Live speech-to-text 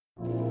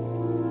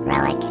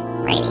Relic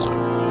Radio.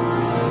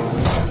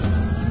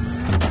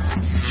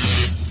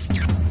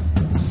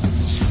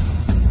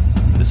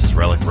 This is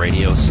Relic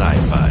Radio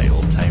Sci-Fi,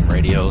 old-time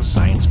radio,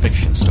 science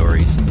fiction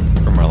stories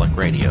from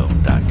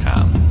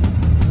RelicRadio.com.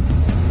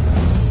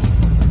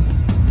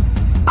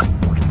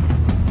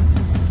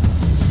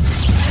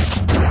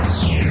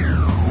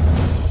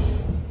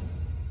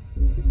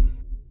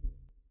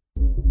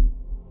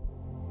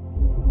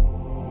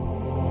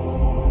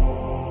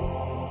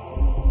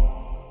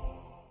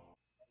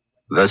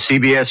 The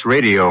CBS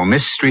Radio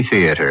Mystery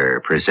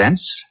Theater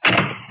presents...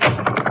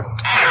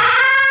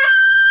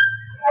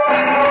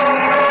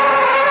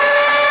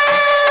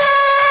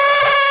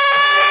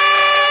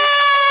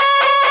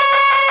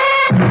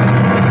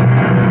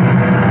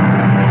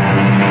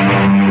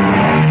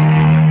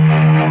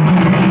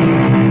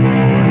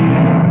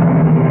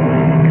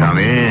 Come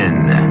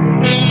in.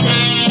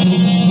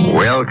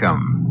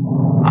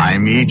 Welcome.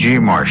 I'm E.G.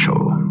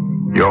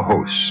 Marshall, your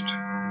host,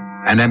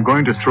 and I'm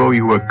going to throw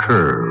you a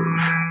curve.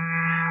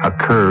 A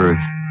curve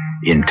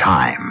in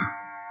time.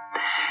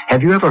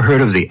 Have you ever heard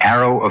of the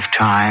arrow of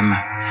time?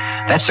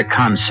 That's a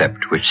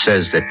concept which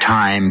says that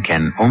time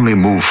can only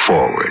move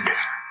forward,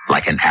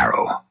 like an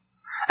arrow.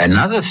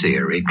 Another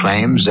theory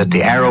claims that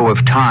the arrow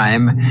of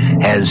time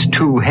has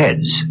two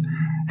heads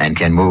and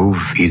can move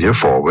either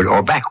forward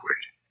or backward.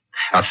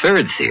 A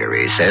third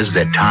theory says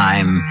that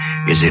time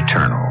is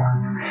eternal.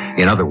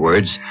 In other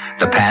words,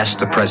 the past,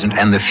 the present,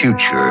 and the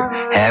future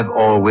have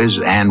always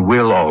and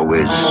will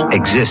always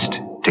exist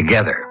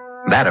together.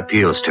 That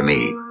appeals to me.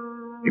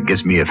 It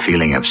gives me a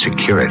feeling of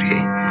security.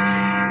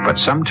 But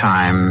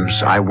sometimes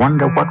I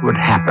wonder what would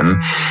happen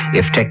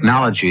if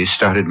technology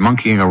started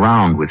monkeying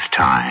around with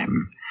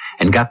time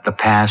and got the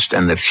past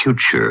and the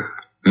future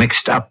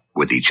mixed up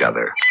with each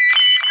other.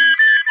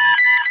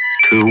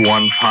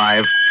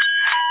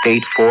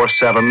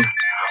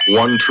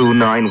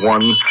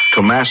 215-847-1291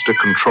 to Master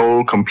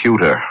Control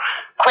Computer.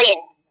 Queen,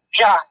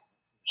 John,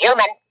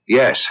 human.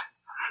 Yes.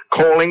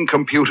 Calling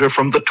computer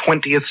from the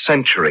 20th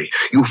century.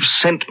 You've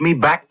sent me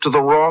back to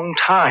the wrong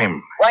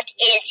time. What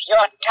is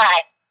your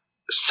time?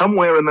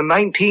 Somewhere in the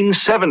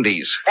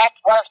 1970s. That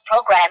was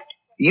programmed.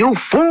 You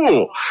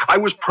fool! I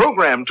was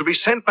programmed to be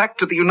sent back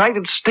to the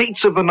United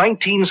States of the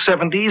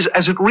 1970s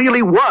as it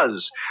really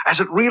was, as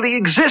it really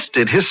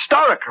existed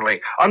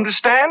historically.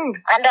 Understand?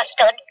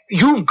 Understood.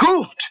 You've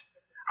goofed.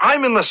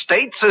 I'm in the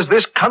States as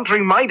this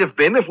country might have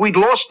been if we'd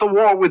lost the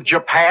war with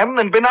Japan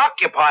and been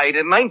occupied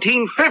in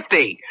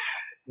 1950.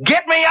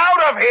 Get me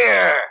out of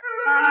here!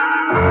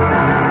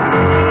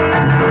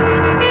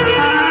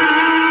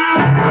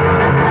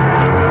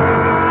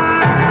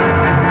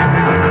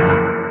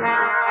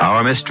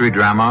 Our mystery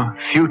drama,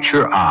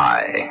 Future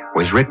I,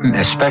 was written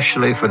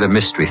especially for the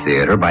Mystery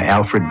Theater by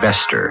Alfred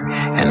Bester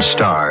and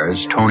stars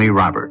Tony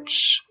Roberts.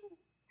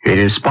 It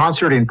is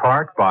sponsored in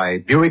part by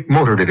Buick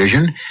Motor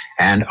Division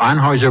and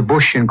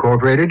Anheuser-Busch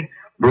Incorporated,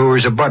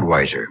 brewers of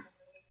Budweiser.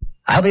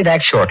 I'll be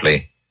back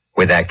shortly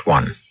with Act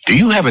One. Do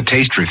you have a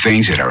taste for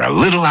things that are a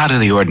little out of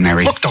the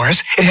ordinary? Look,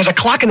 Doris, it has a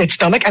clock in its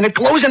stomach and it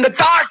glows in the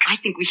dark. I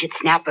think we should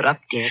snap it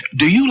up, Dick.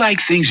 Do you like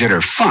things that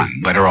are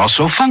fun but are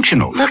also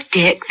functional? Look,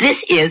 Dick, this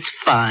is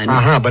fun.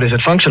 But is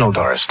it functional,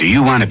 Doris? Do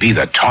you want to be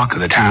the talk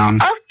of the town?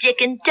 Oh,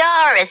 Dick and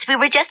Doris, we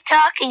were just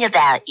talking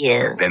about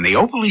you. Then the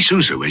Opel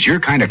Isuzu is your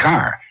kind of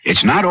car.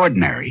 It's not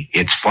ordinary,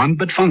 it's fun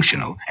but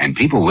functional, and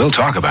people will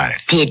talk about it.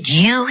 Did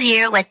you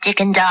hear what Dick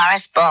and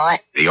Doris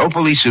bought? The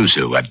Opel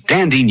Isuzu, a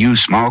dandy new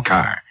small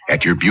car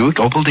at your Buick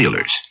Opel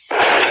dealers.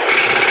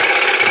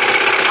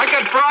 I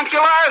got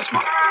bronchial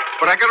asthma,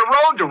 but I got a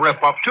road to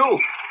rip up, too.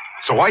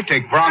 So I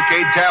take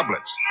Broncaid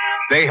tablets.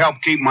 They help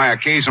keep my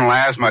occasional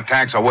asthma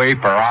attacks away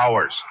for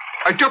hours.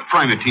 I took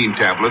Primatene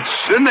tablets,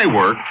 and they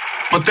worked.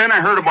 But then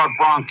I heard about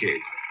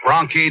Broncaid.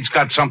 Broncaid's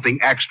got something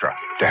extra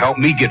to help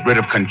me get rid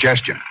of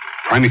congestion.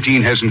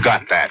 Primatene hasn't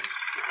got that.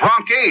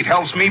 Broncaid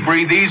helps me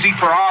breathe easy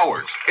for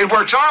hours. It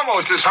works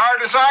almost as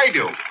hard as I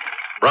do.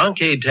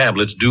 Broncaid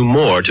tablets do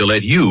more to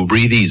let you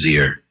breathe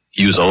easier.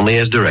 Use only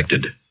as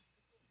directed.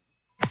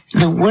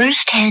 The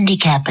worst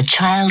handicap a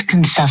child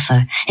can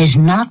suffer is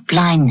not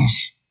blindness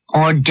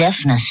or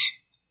deafness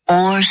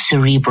or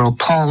cerebral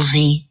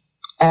palsy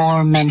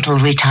or mental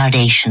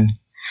retardation.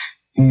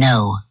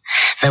 No,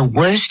 the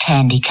worst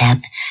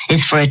handicap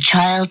is for a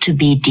child to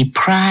be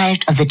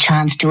deprived of the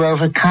chance to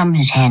overcome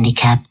his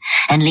handicap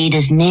and lead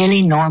as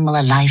nearly normal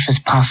a life as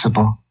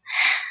possible.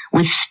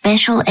 With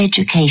special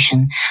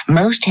education,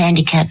 most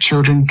handicapped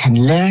children can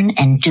learn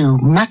and do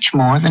much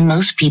more than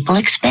most people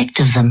expect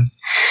of them.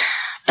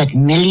 But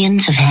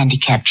millions of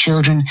handicapped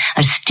children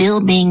are still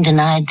being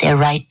denied their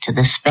right to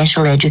the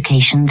special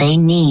education they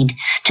need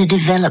to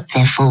develop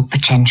their full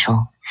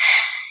potential.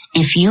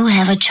 If you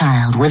have a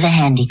child with a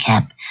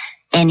handicap,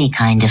 any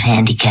kind of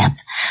handicap,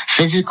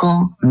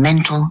 physical,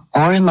 mental,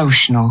 or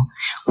emotional,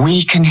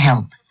 we can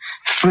help.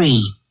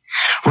 Free.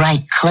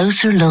 Write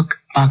Closer Look,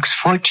 Box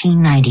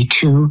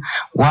 1492,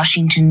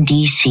 Washington,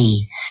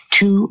 D.C.,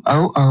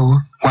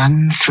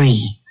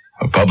 20013.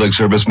 A public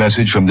service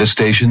message from this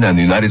station and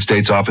the United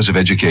States Office of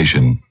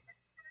Education.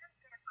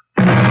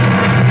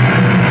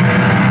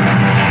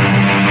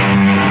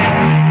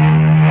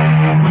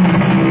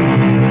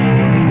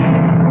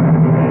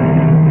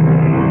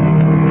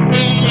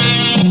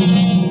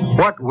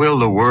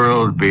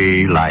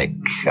 be like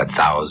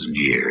 1,000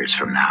 years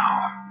from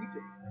now?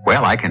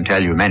 Well, I can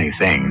tell you many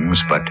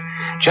things, but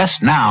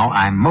just now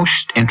I'm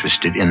most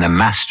interested in the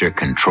master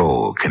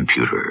control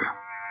computer.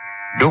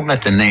 Don't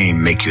let the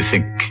name make you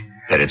think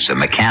that it's a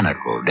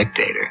mechanical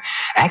dictator.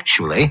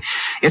 Actually,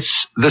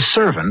 it's the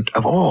servant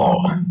of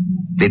all.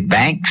 It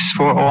banks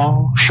for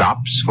all,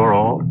 shops for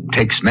all,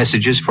 takes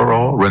messages for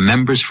all,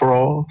 remembers for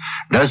all,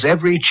 does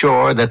every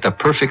chore that the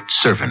perfect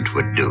servant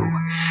would do.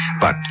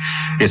 But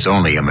it's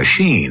only a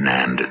machine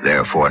and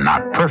therefore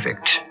not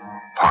perfect.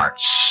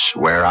 Parts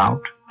wear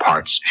out,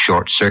 parts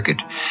short circuit,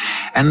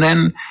 and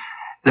then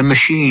the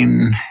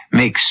machine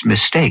makes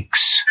mistakes.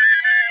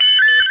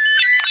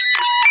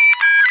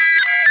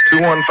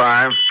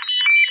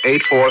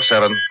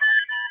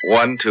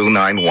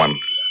 215-847-1291.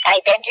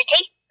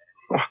 Identity?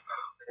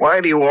 Why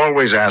do you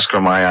always ask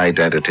for my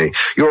identity?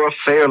 You're a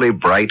fairly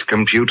bright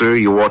computer.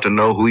 You ought to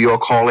know who you're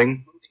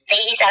calling.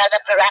 These are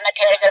the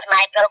parameters of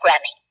my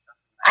programming.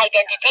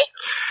 Identity?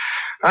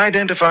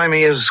 Identify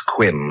me as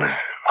Quinn.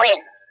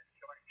 Quinn.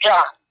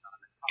 John.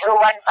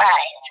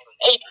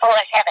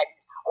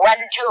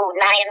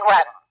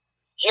 215-847-1291.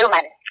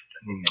 Human.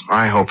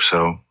 I hope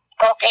so.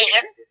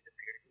 Caucasian?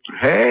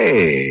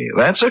 Hey,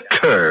 that's a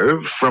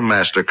curve from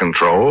Master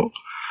Control.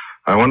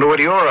 I wonder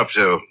what you're up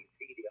to.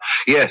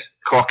 Yes,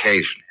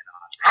 Caucasian.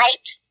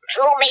 Height,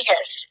 2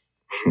 meters.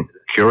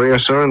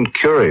 Curiouser and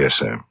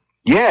curiouser.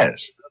 Yes.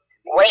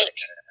 Weight,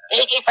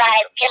 85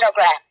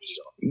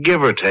 kilograms.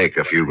 Give or take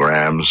a few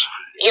grams.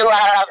 You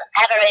are of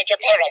average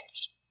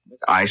appearance.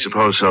 I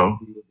suppose so.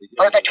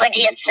 For the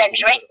 20th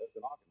century?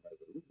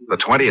 The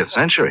 20th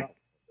century?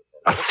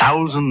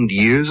 1,000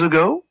 years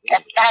ago?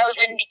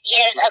 1,000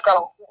 years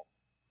ago.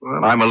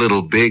 Well, I'm a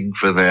little big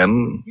for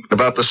then.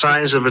 About the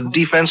size of a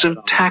defensive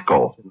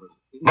tackle.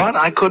 But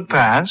I could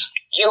pass.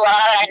 You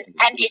are an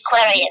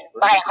antiquarian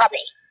by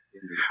hobby.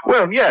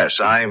 Well, yes,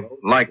 I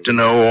like to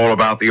know all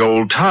about the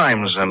old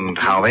times and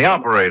how they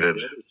operated.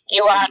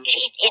 You are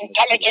Chief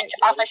Intelligence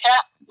Officer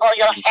for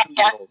your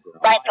sector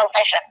by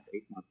profession.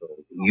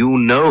 You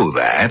know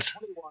that.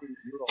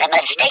 A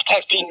mistake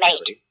has been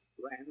made.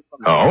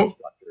 Oh?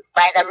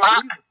 By the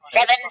Mark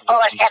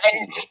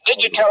 747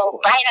 Digital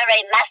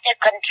Binary Master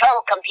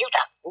Control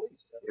Computer.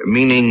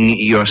 Meaning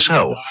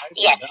yourself?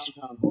 Yes.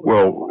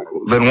 Well,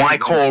 then why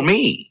call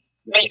me?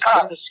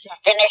 Because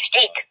the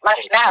mistake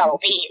must now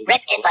be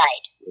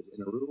rectified.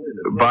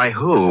 By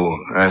who?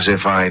 As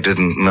if I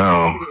didn't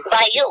know.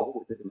 By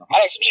you,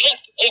 as Chief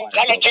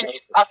Intelligence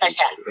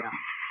Officer.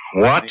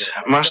 What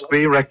must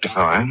be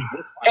rectified?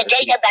 The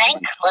data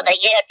bank for the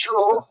year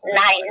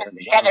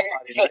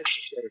 2976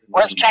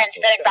 was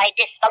transferred by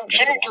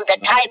dysfunction to the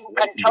time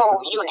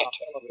control unit,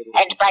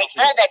 and by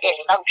further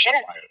dysfunction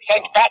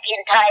sent back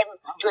in time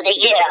to the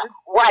year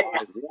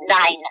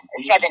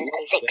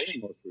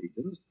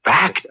 1976.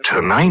 Back to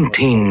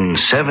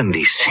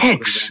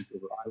 1976?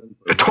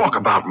 Talk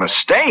about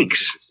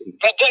mistakes.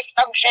 The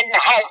dysfunction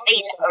has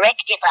been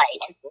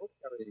rectified.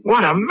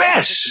 What a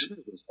mess!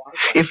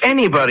 If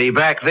anybody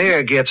back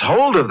there gets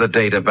hold of the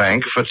data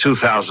bank for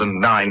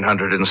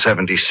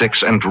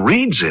 2976 and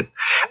reads it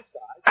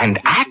and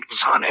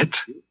acts on it,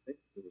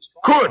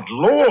 good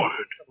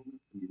Lord,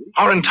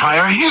 our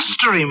entire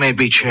history may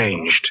be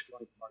changed.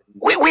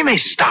 We may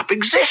stop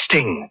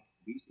existing.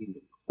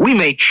 We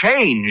may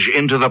change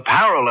into the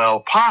parallel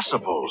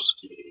possibles,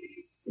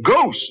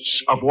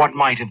 ghosts of what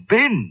might have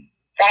been.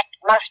 That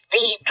must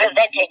be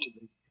prevented.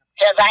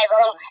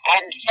 Survival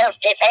and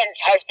self-defense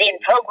has been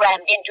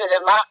programmed into the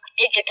Mark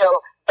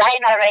Digital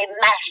Binary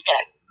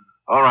Master.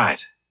 All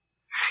right.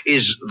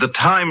 Is the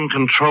time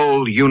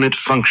control unit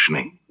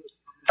functioning?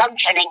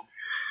 Functioning.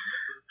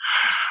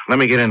 Let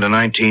me get into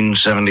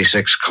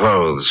 1976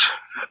 clothes.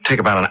 Take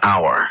about an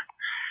hour.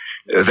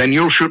 Then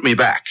you'll shoot me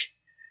back.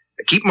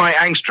 Keep my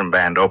Angstrom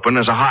band open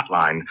as a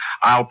hotline.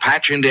 I'll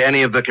patch into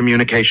any of the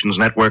communications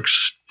networks,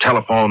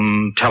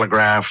 telephone,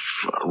 telegraph,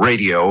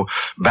 radio,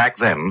 back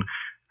then,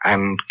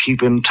 and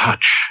keep in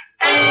touch.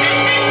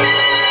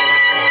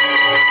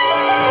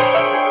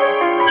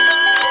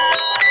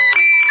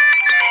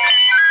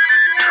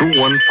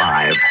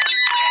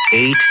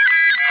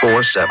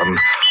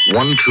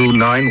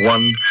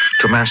 215-847-1291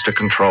 to Master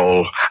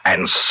Control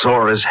and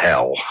soar as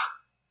hell.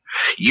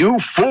 You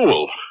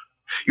fool!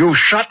 You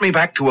shot me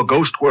back to a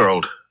ghost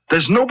world.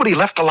 There's nobody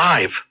left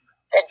alive.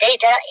 The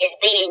data is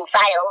being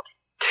filed.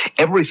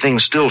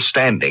 Everything's still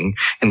standing,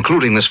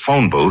 including this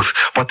phone booth,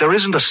 but there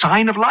isn't a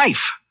sign of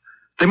life.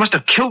 They must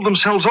have killed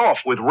themselves off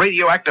with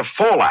radioactive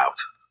fallout.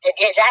 The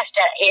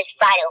disaster is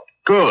filed.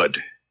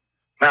 Good.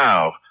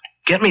 Now,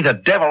 get me the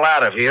devil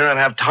out of here and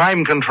have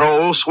time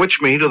control switch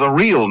me to the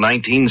real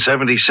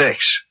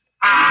 1976.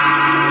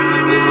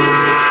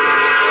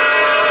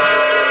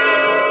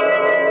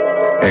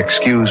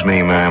 Excuse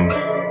me, ma'am.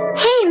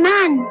 Hey,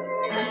 man.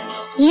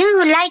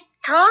 You like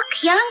talk,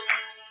 Young?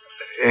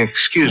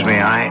 Excuse me,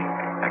 I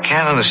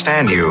can't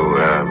understand you,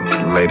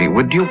 lady.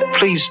 Would you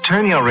please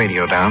turn your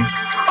radio down?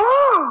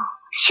 Oh,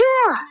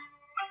 sure.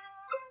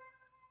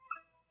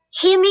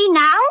 Hear me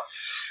now?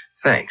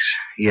 Thanks.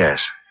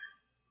 Yes.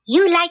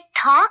 You like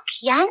talk,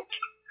 Young?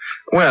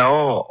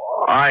 Well,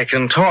 I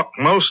can talk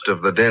most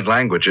of the dead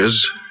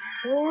languages.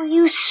 Oh,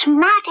 you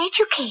smart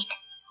educate.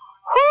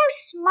 Who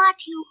smart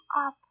you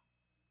up?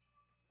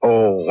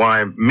 Oh,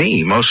 why,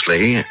 me,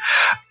 mostly.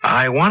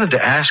 I wanted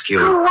to ask you...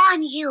 Go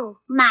on, you,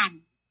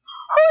 man.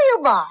 Who you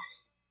boss?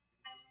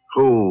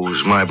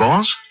 Who's my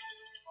boss?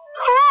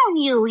 Who own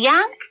you,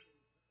 Yank?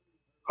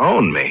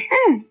 Own me?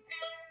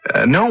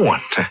 No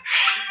one.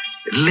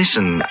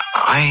 Listen,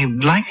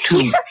 I'd like to...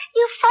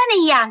 You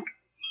funny, Yank.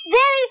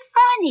 Very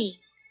funny.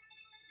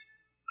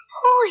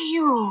 Who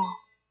you?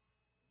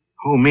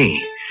 Who, me?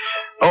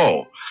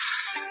 Oh,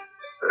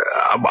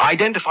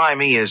 identify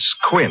me as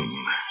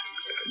Quinn.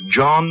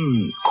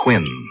 John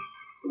Quinn.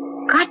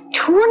 Got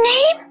two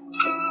names?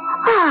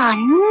 Ah,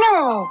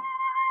 no.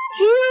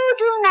 You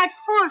do not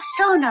fool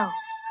Sono.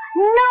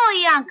 No,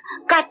 Yank.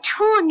 Got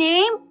two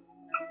names?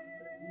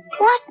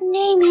 What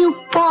name you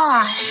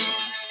boss?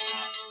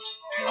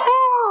 Who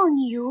own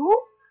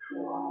you?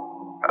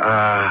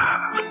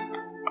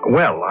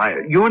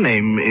 Your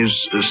name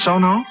is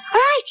Sono?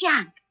 Right,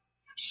 Yank.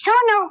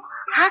 Sono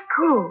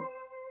Haku.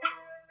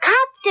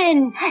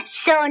 Captain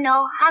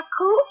Sono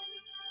Haku.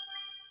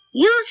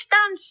 You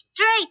stand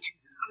straight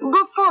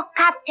before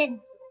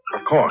Captain.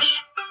 Of course.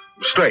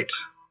 Straight.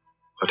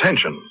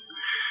 Attention.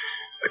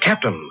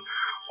 Captain,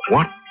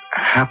 what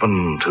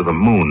happened to the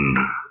moon?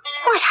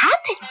 What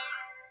happened?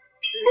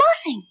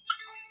 Nothing.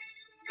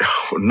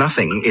 Oh,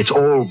 nothing. It's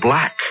all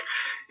black.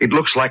 It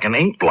looks like an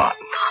ink blot.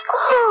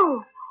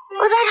 Oh,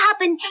 well, that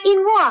happened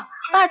in war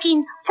back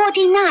in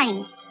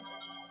 49.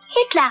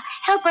 Hitler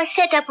helped us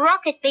set up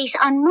rocket base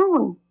on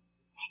moon.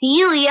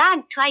 You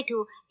young try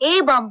to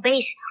A-bomb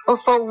base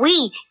before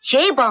we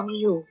J-bomb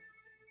you.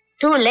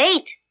 Too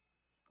late.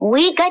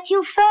 We got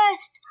you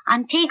first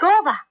and take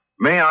over.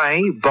 May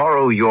I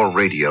borrow your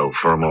radio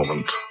for a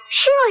moment?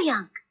 Sure,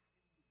 young.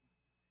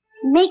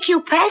 Make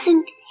you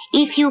present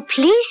if you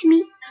please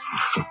me.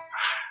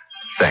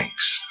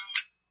 Thanks.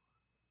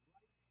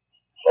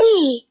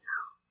 Hey,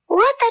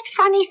 what that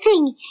funny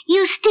thing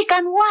you stick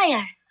on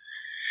wire?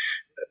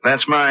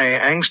 That's my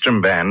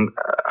Angstrom band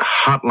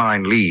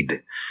hotline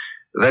lead.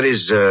 That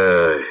is,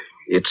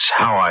 it's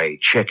how I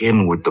check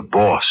in with the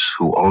boss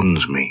who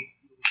owns me.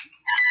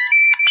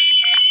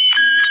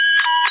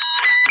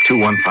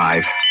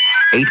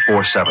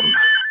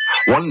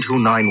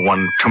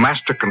 215-847-1291 to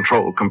Master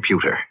Control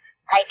Computer.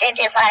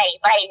 Identify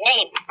by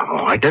name.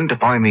 Oh,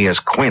 identify me as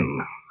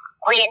Quinn.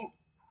 Quinn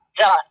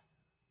John.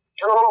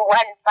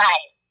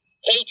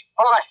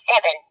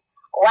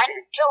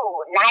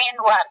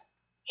 215-847-1291.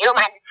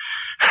 Human.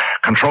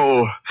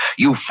 Control,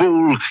 you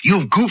fool,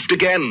 you've goofed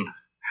again.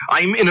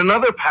 I'm in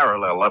another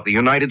parallel of the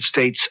United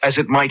States as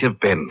it might have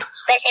been.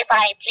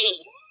 Specify,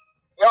 please.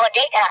 Your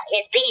data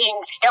is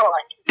being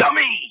stored.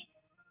 Dummy!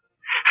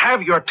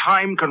 Have your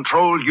time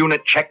control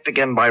unit checked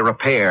again by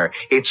repair.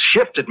 It's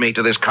shifted me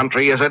to this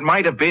country as it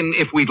might have been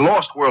if we'd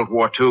lost World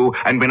War II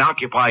and been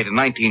occupied in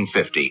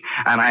 1950.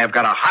 And I have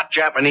got a hot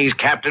Japanese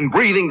captain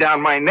breathing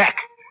down my neck.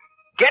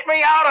 Get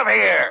me out of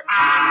here!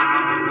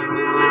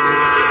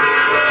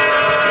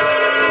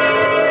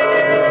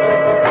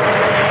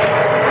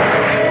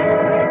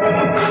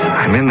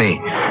 I'm in the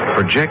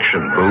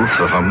projection booth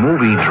of a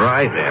movie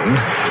drive-in,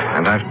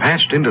 and I've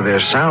patched into their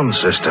sound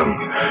system.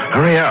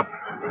 Hurry up.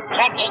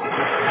 Checking.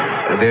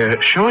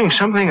 They're showing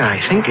something I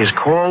think is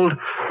called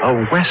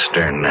a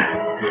Western.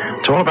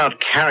 It's all about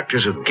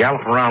characters who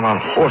gallop around on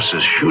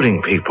horses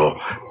shooting people.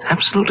 It's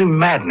absolutely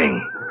maddening.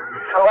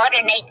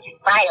 Coordinates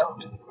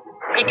filed.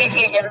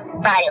 Criticism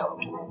filed.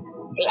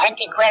 The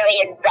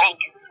Antiquarian Bank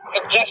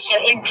suggests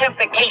your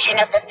interpretation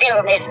of the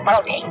film is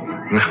faulty.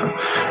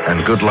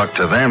 And good luck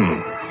to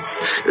them.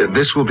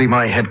 This will be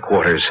my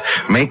headquarters.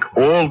 Make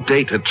all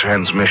data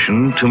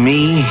transmission to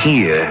me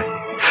here.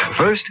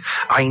 First,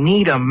 I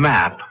need a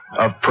map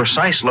of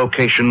precise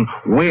location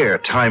where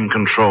time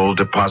control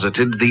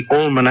deposited the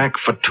almanac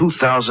for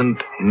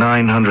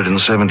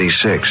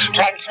 2976.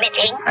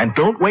 Transmitting. And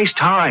don't waste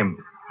time.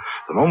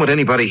 The moment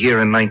anybody here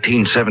in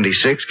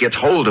 1976 gets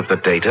hold of the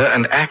data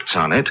and acts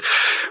on it,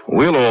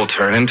 we'll all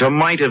turn into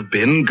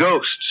might-have-been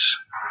ghosts.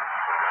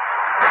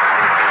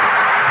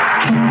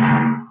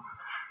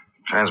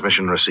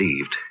 Transmission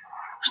received.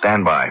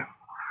 Stand by.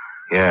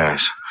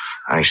 Yes,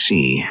 I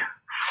see.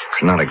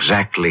 Not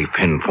exactly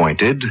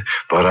pinpointed,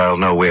 but I'll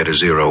know where to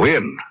zero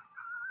in.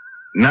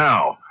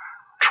 Now,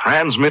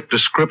 transmit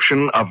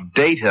description of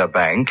data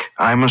bank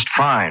I must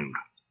find.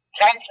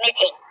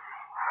 Transmitting.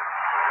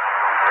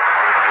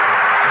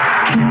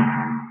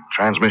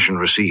 Transmission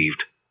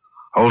received.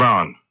 Hold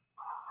on.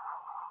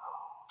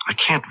 I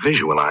can't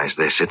visualize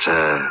this. It's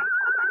a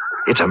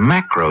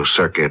macro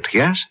circuit,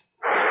 yes?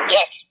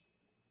 Yes.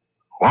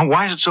 Well,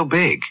 why is it so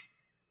big?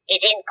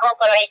 It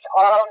incorporates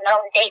all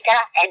known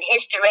data and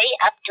history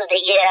up to the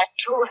year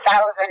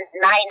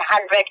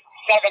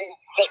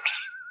 2976.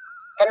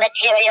 The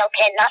material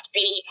cannot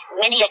be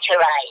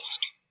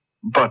miniaturized.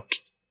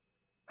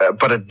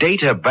 But a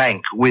data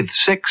bank with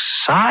 6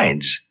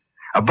 sides.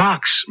 A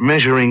box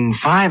measuring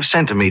 5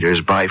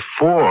 centimeters by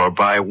 4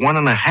 by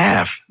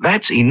 1.5.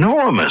 That's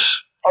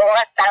enormous.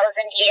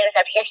 4,000 years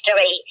of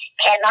history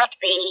cannot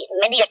be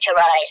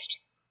miniaturized.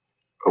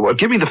 Well,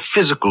 give me the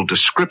physical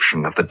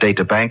description of the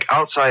data bank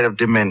outside of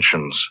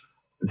dimensions.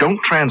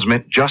 Don't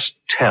transmit, just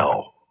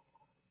tell.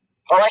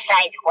 4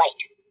 sides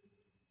white,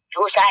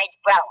 2 sides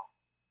brown.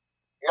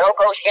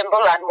 Logo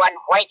symbol on one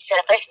white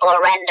surface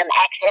for random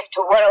access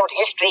to world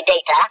history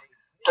data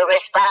to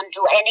respond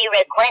to any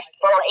request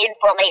for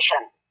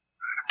information.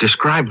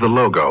 Describe the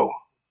logo.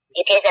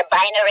 It is a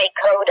binary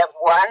code of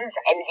 1s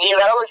and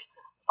 0s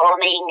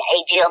forming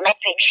a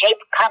geometric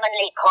shape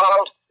commonly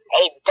called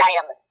a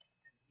diamond.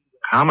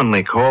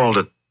 Commonly called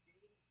a...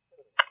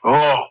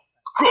 Oh,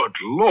 good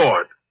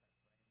Lord.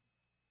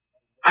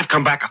 I've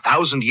come back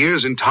 1,000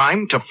 years in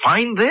time to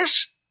find this?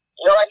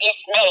 Your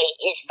dismay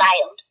is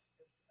filed,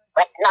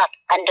 but not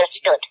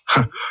understood.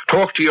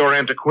 Talk to your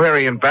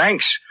antiquarian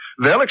banks.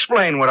 They'll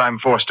explain what I'm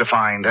forced to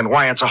find and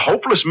why it's a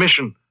hopeless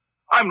mission.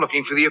 I'm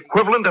looking for the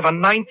equivalent of a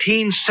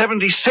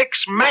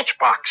 1976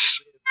 matchbox.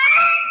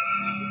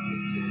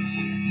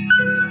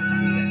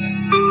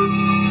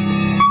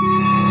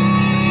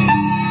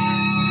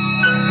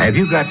 Have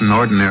you got an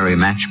ordinary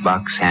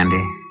matchbox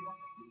handy?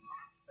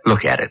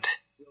 Look at it.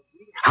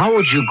 How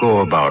would you go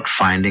about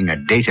finding a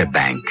data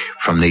bank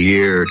from the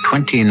year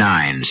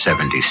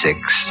 2976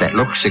 that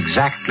looks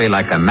exactly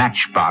like a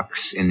matchbox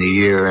in the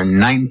year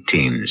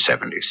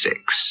 1976?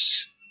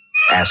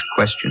 Ask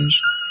questions?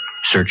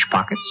 Search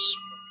pockets?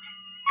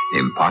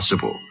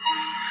 Impossible.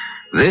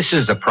 This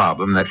is the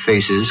problem that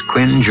faces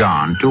Quinn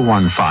John,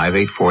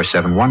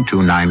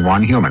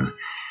 215-847-1291 human.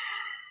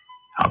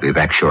 I'll be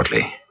back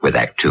shortly with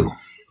Act 2.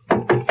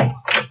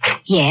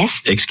 Yes?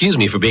 Excuse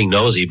me for being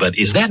nosy, but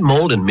is that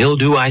mold and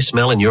mildew I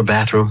smell in your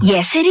bathroom?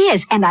 Yes, it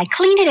is, and I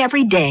clean it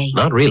every day.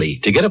 Not really.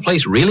 To get a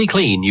place really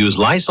clean, use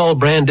Lysol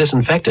brand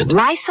disinfectant.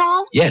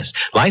 Lysol? Yes.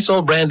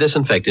 Lysol brand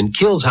disinfectant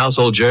kills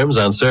household germs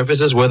on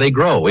surfaces where they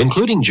grow,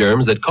 including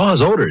germs that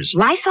cause odors.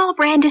 Lysol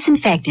brand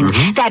disinfectant?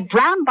 Mm-hmm. That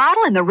brown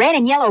bottle in the red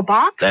and yellow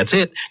box? That's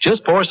it.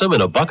 Just pour some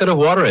in a bucket of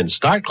water and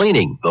start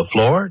cleaning. The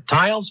floor,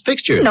 tiles,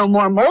 fixtures. No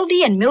more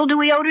moldy and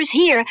mildewy odors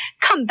here.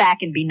 Come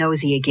back and be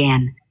nosy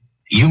again.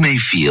 You may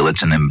feel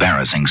it's an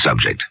embarrassing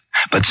subject,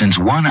 but since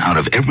 1 out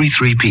of every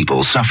 3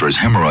 people suffers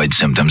hemorrhoid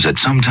symptoms at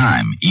some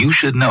time, you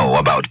should know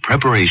about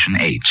Preparation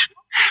H.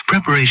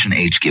 Preparation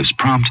H gives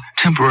prompt,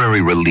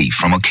 temporary relief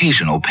from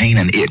occasional pain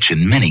and itch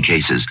in many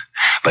cases.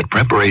 But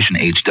Preparation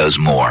H does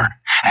more,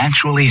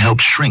 actually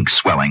helps shrink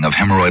swelling of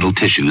hemorrhoidal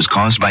tissues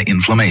caused by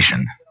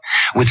inflammation.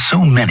 With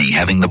so many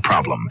having the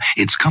problem,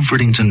 it's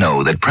comforting to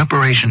know that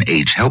Preparation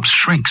H helps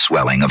shrink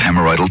swelling of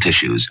hemorrhoidal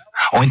tissues.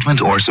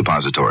 Ointment or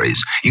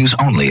suppositories. Use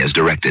only as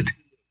directed.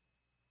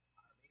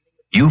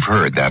 You've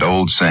heard that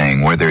old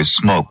saying, where there's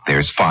smoke,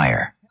 there's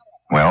fire.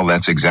 Well,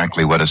 that's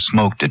exactly what a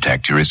smoke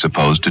detector is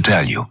supposed to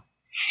tell you.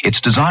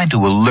 It's designed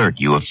to alert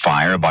you of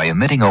fire by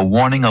emitting a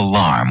warning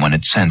alarm when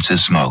it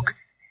senses smoke.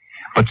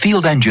 But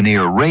field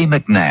engineer Ray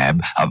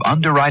McNabb of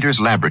Underwriters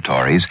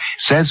Laboratories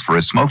says for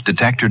a smoke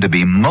detector to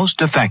be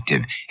most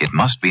effective, it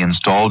must be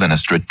installed in a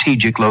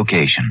strategic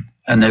location.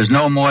 And there's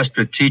no more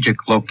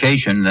strategic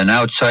location than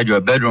outside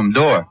your bedroom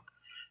door.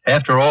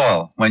 After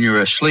all, when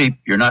you're asleep,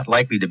 you're not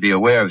likely to be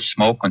aware of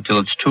smoke until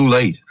it's too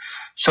late.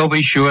 So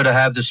be sure to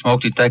have the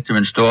smoke detector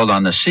installed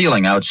on the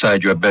ceiling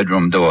outside your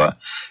bedroom door.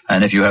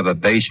 And if you have a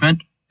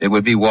basement, it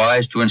would be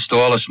wise to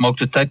install a smoke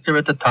detector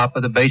at the top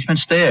of the basement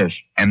stairs.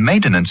 And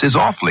maintenance is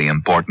awfully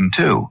important,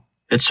 too.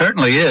 It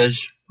certainly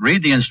is.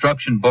 Read the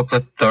instruction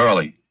booklet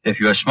thoroughly. If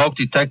your smoke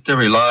detector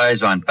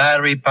relies on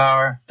battery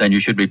power, then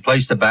you should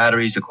replace the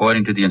batteries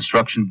according to the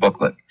instruction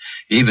booklet,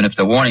 even if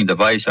the warning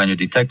device on your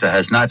detector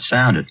has not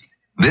sounded.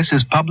 This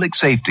is public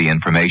safety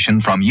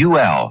information from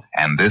UL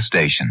and this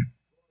station.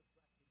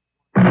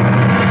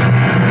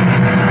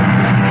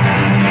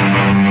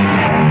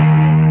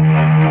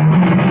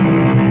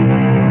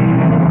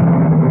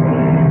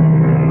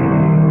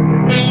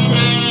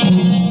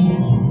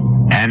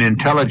 An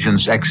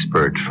intelligence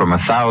expert from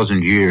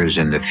 1,000 years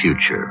in the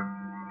future.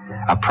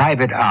 A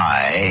private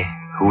eye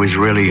who is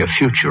really a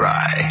future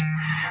eye,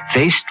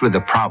 faced with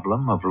the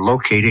problem of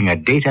locating a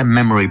data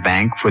memory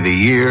bank for the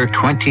year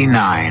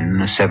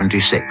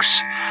 2976.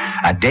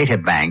 A data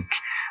bank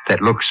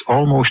that looks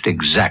almost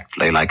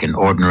exactly like an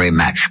ordinary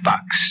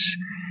matchbox.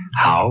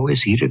 How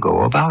is he to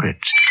go about it?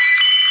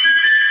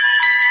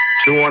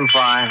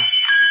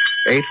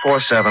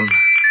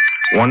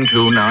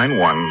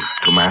 215-847-1291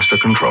 to Master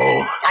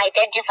Control.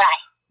 Identify.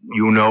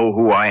 You know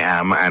who I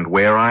am and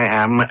where I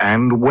am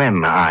and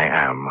when I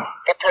am.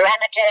 The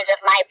parameters of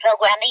my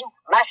programming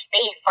must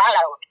be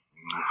followed.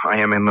 I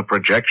am in the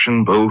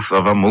projection booth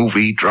of a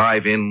movie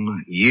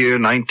drive-in, year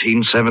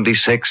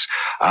 1976.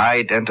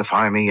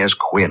 Identify me as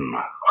Quinn.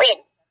 Quinn.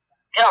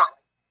 John.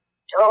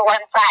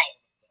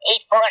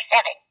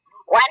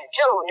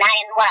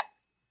 215-847-1291.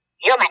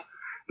 Human.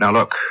 Now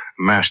look,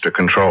 Master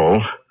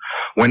Control,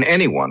 when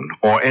anyone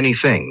or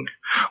anything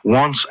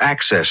wants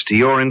access to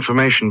your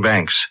information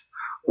banks,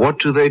 what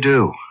do? They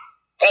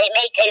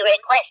make a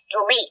request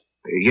to me.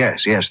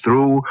 Yes,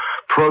 through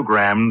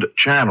programmed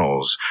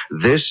channels.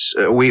 This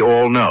we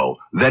all know.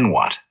 Then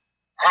what?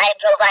 I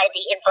provide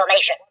the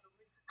information.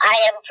 I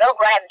am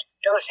programmed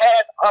to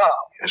serve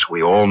all. Yes,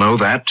 we all know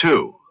that,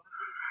 too.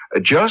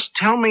 Just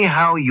tell me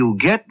how you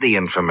get the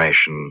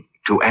information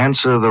to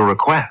answer the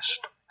request.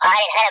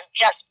 I have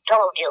just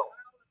told you.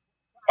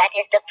 That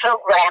is the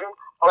program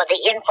for the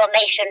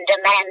information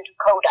demand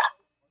coder.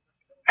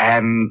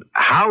 And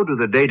how do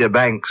the data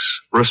banks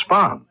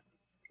respond?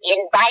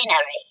 In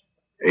binary.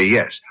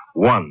 Yes,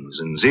 ones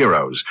and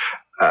zeros.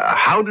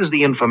 How does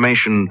the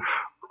information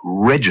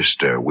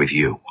register with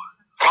you?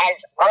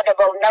 As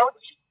audible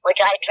notes, which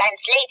I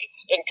translate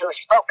into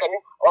spoken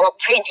or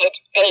printed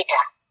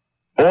data.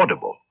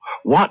 Audible?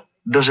 What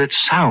does it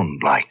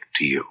sound like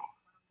to you?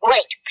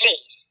 Wait, please.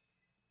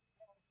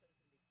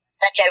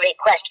 Such a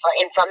request for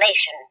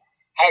information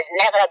has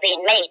never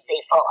been made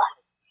before.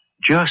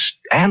 Just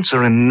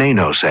answer in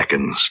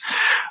nanoseconds.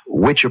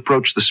 Which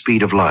approach the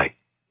speed of light?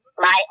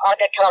 My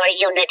auditory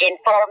unit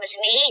informs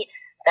me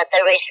that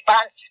the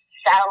response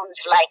sounds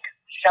like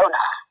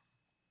sonar.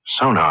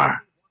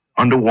 Sonar?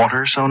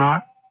 Underwater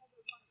sonar?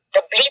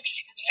 The bleeps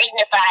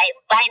signify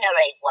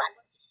binary ones.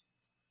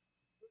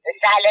 The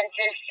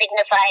silences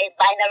signify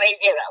binary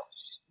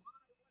zeros.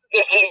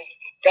 This is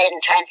then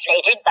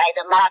translated by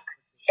the Mark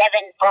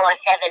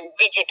 747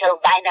 digital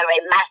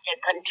binary master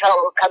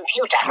control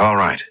computer. All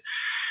right.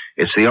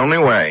 It's the only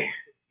way.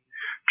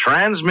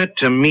 Transmit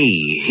to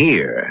me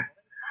here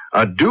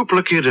a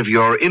duplicate of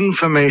your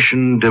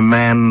information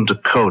demand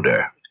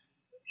coder.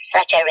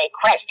 Such a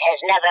request has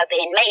never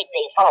been made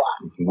before.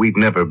 We've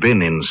never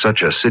been in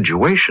such a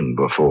situation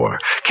before.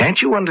 Can't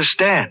you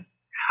understand?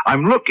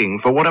 I'm looking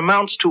for what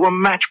amounts to a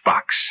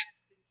matchbox.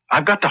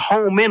 I've got to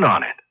home in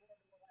on it.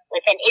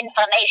 With an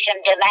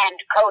information demand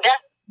coder?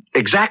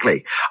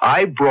 Exactly.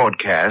 I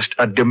broadcast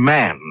a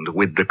demand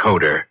with the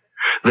coder.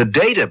 The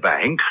data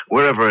bank,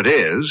 wherever it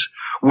is,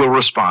 will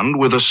respond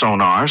with a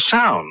sonar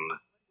sound.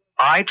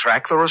 I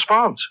track the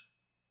response.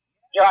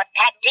 Your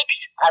tactics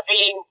are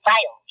being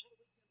filed.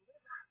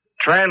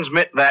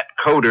 Transmit that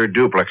coder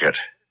duplicate.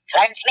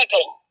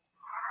 Transmitting.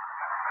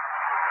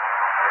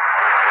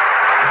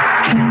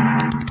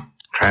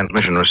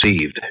 Transmission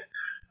received.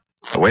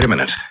 Wait a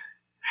minute.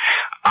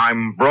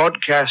 I'm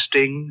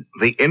broadcasting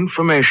the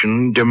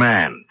information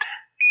demand.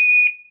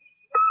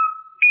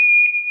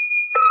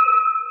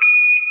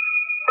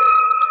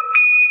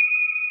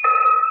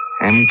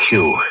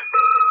 MQ.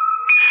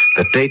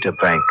 The data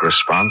bank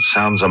response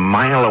sounds a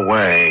mile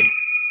away.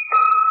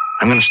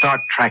 I'm going to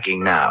start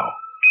tracking now.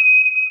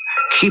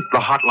 Keep the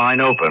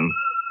hotline open.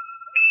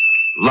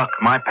 Luck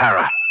my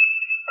para.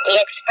 The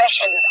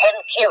expressions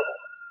MQ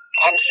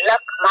and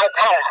Luck my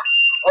para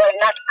were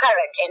not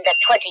current in the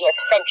 20th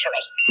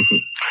century.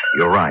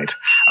 You're right.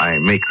 I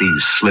make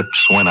these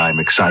slips when I'm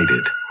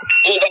excited.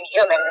 Even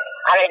humans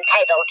are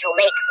entitled to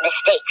make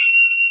mistakes.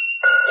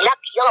 Luck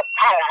your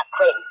para,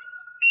 Quinn.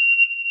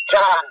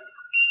 John,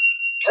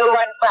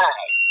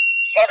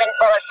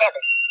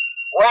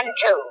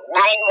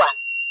 215-747-1291.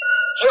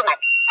 Human.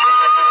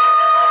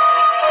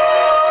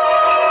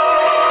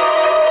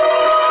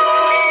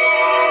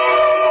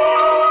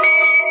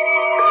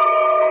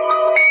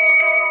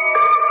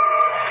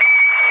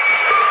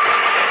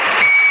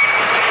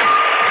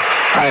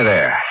 Hi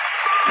there.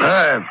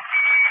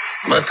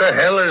 What the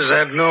hell is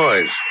that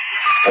noise?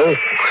 Oh,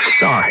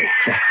 sorry.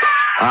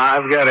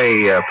 I've got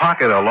a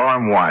pocket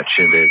alarm watch,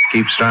 and it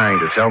keeps trying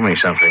to tell me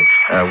something.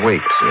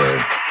 Wait.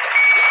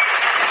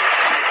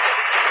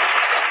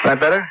 That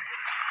better?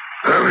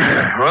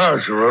 Well,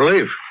 it's a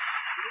relief.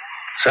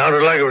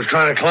 Sounded like it was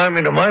trying to climb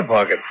into my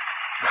pocket.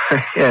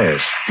 Yes,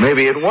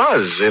 maybe it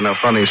was, in a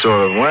funny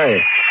sort of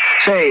way.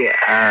 Say,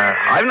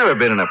 I've never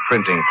been in a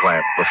printing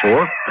plant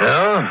before.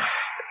 Yeah?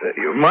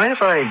 Mind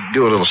if I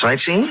do a little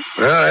sightseeing?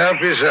 Well,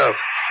 help yourself.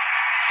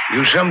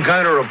 You some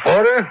kind of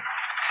reporter?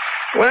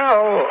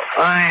 Well,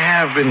 I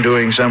have been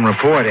doing some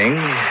reporting.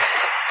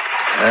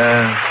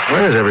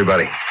 Where is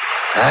everybody?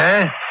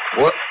 Huh?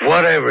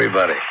 What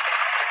everybody?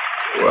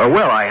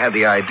 Well, I had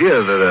the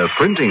idea that a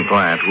printing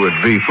plant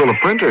would be full of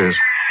printers.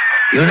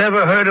 You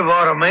never heard of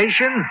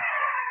automation?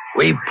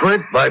 We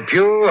print by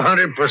pure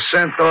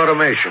 100%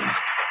 automation.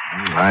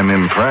 I'm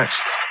impressed.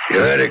 You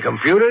heard of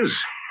computers?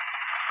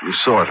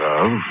 Sort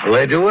of. Well,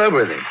 they do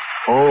everything.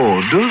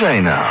 Oh, do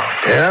they now?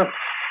 Yeah.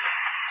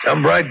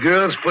 Some bright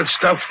girls put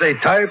stuff they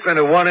type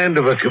into one end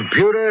of a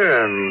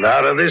computer, and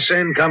out of this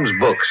end comes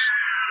books.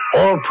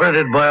 All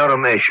printed by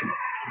automation.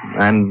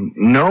 And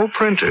no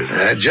printers?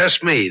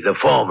 Just me, the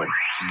foreman.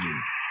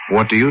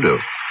 What do you do?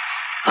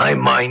 I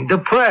mind the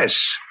press.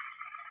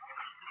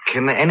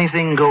 Can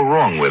anything go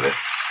wrong with it?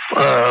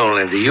 Well,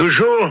 only the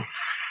usual.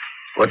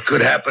 What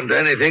could happen to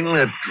anything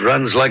that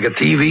runs like a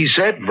TV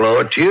set? Blow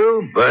a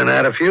tube, burn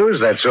out a fuse,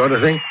 that sort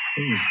of thing.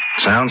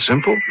 Sounds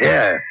simple?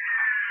 Yeah.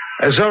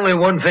 There's only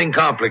one thing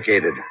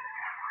complicated.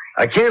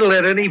 I can't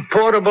let any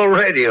portable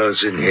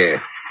radios in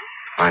here.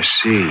 I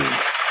see.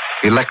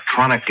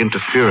 Electronic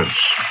interference.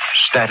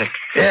 Static.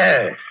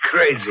 Yeah,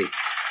 crazy.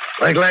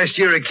 Like last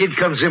year, a kid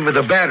comes in with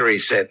a battery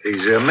set.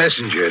 He's a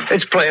messenger.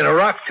 It's playing a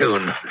rock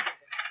tune.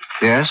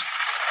 Yes?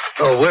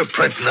 Oh, we're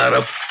printing out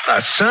a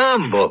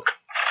psalm book.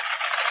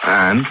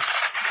 And?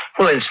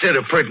 Well, instead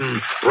of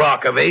printing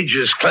Rock of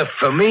Ages cleft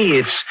for me,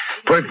 it's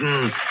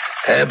printing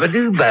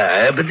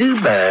Abadooba,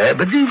 Abadooba,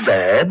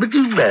 Abadooba,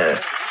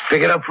 Abadooba.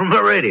 Pick it up from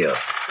the radio.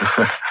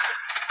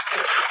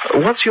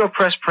 What's your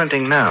press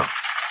printing now?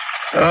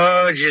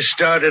 Oh, just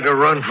started a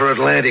run for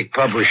Atlantic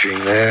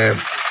Publishing.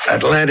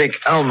 Atlantic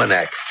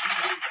Almanac.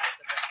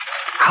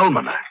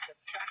 Almanac?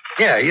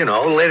 Yeah, you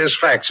know, latest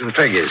facts and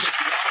figures.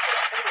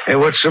 Hey,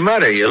 what's the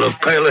matter? You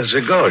look pale as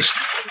a ghost.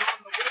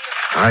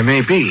 I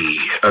may be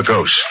a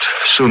ghost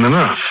soon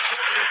enough.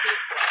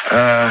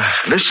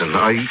 Listen,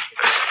 are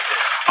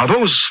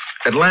those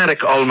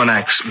Atlantic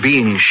Almanacs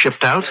being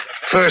shipped out?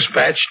 First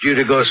batch due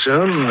to go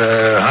soon.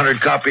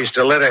 100 copies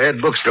to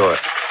Letterhead Bookstore.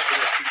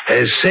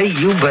 Say,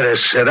 you better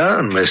sit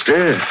down,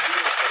 mister.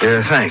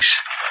 Thanks.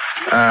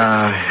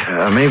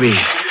 Maybe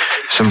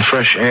some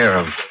fresh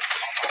air.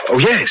 Oh,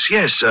 yes,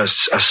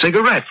 a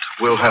cigarette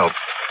will help.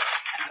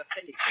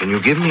 Can you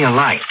give me a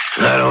light?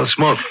 I don't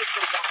smoke.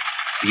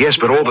 Yes,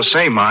 but all the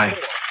same, I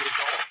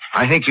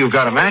think you've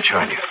got a match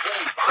on you.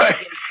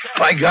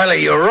 By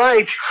golly, you're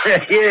right.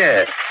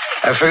 Yeah,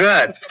 I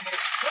forgot.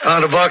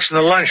 Found a box in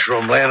the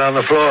lunchroom laying on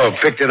the floor.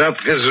 Picked it up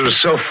because it was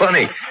so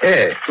funny.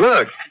 Hey,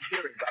 look.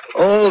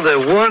 All the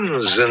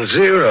ones and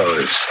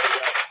zeros.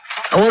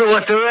 I wonder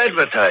what they're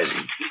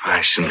advertising.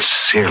 I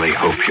sincerely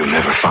hope you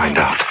never find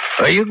out.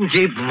 Oh, you can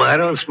keep them. I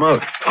don't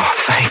smoke. Oh,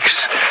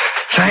 thanks.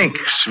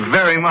 Thanks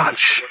very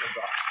much.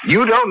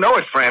 You don't know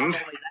it, friend,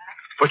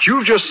 but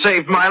you've just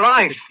saved my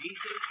life.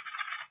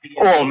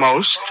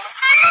 Almost.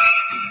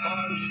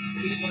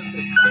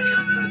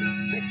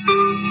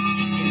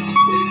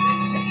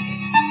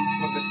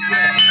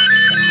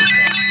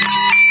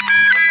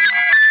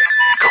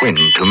 Quinn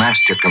to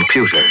master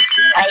computer.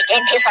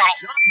 Identify.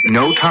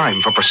 No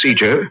time for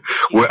procedure.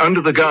 We're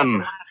under the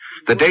gun.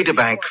 The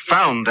databank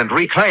found and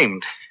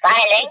reclaimed.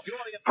 Filing.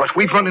 But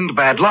we've run into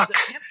bad luck.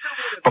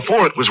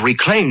 Before it was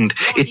reclaimed,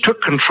 it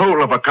took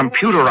control of a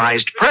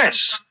computerized press.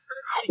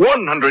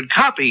 100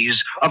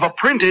 copies of a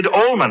printed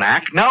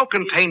almanac now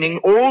containing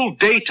all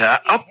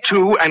data up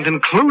to and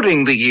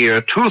including the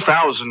year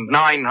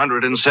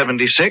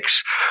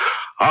 2976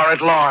 are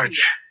at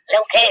large.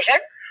 Location.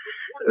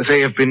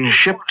 They have been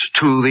shipped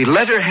to the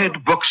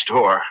Letterhead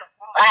Bookstore.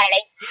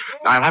 Filing.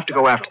 I'll have to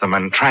go after them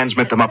and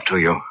transmit them up to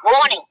you.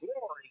 Warning.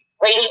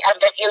 We of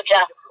the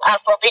future are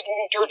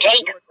forbidden to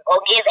take or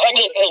give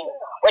anything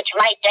which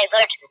might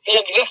divert the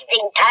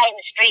existing time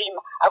stream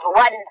of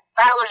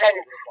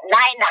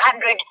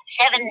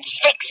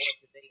 1976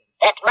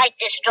 that might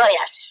destroy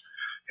us.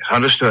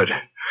 Understood.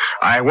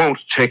 I won't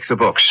take the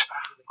books.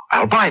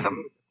 I'll buy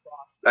them.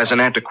 As an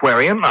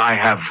antiquarian, I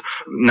have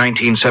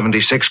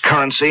 1976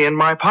 currency in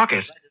my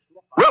pocket.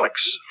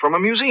 Relics from a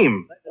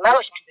museum.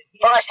 Most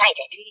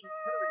foresighted.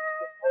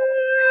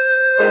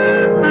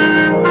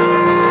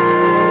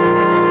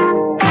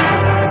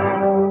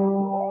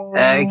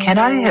 Can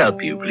I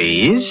help you,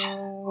 please?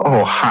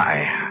 Oh,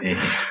 hi. A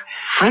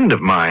friend of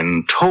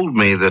mine told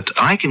me that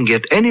I can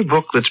get any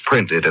book that's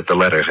printed at the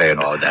Letterhead.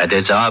 Oh, that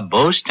is our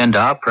boast and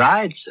our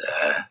pride,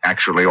 sir.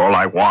 Actually, all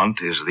I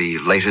want is the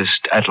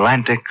latest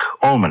Atlantic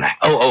Almanac.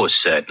 Oh,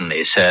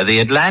 certainly, sir. The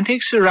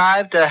Atlantics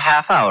arrived a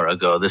half hour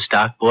ago. The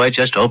stock boy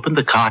just opened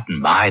the carton.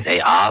 My,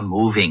 they are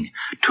moving.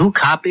 2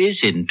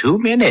 copies in 2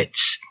 minutes.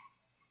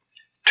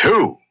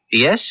 2?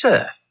 Yes,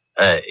 sir.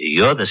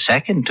 You're the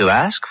second to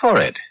ask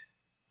for it.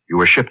 You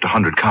were shipped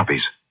 100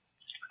 copies.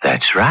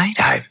 That's right.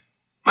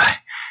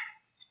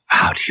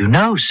 How do you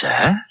know,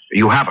 sir?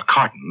 You have a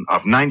carton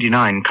of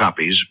 99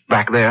 copies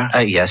back there?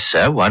 Yes,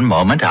 sir. One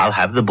moment. I'll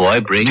have the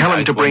boy bring... Tell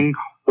him to bring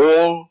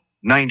all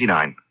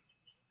 99.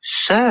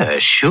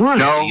 Sir, surely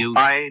No, you...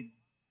 I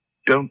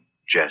don't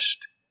jest.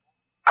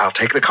 I'll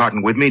take the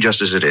carton with me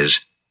just as it is.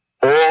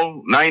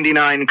 All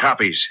 99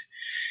 copies.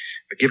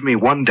 Give me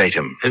one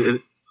datum.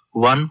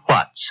 One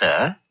what,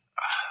 sir?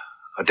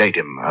 A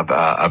datum,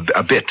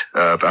 a bit,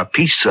 a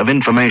piece of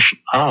information.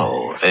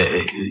 Oh,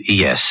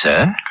 yes,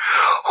 sir.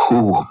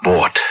 Who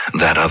bought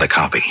that other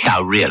copy?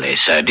 Now, really,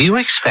 sir, do you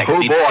expect Who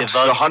me bought to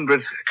devote... the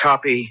 100th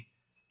copy?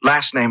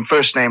 Last name,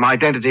 first name,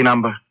 identity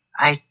number.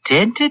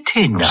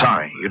 Identity number? I'm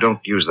sorry, you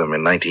don't use them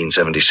in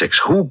 1976.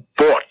 Who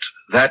bought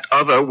that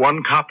other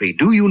one copy?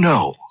 Do you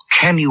know?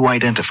 Can you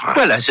identify?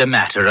 Well, as a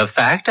matter of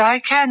fact, I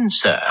can,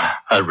 sir.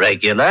 A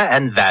regular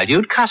and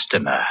valued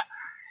customer.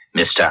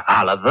 Mr.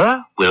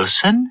 Oliver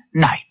Wilson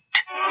Knight.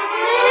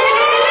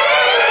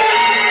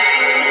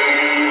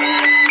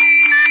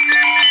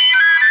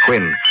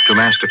 Quinn, to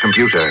master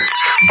computer.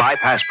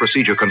 Bypass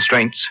procedure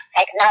constraints.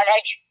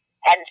 Acknowledge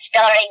and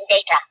storing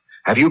data.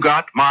 Have you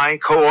got my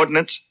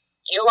coordinates?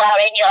 You are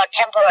in your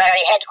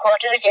temporary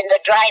headquarters in the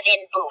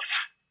drive-in booth.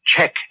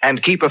 Check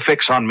and keep a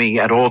fix on me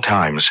at all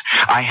times.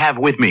 I have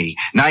with me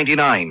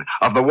 99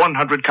 of the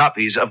 100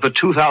 copies of the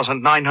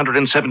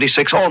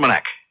 2976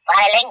 Almanac.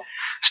 Filing.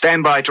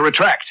 Stand by to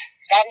retract.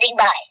 Standing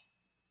by.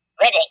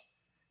 Ready.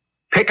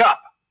 Pick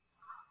up.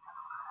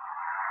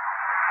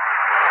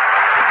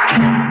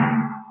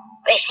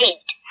 Received.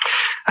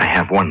 I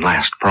have one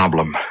last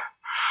problem.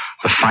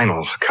 The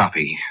final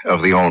copy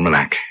of the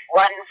Almanac.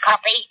 One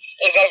copy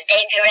is as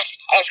dangerous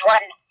as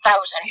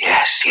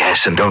 1,000.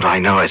 Yes, and don't I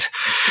know it.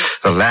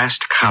 The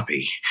last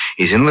copy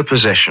is in the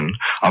possession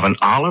of an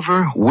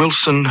Oliver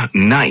Wilson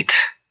Knight.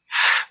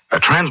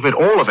 Transmit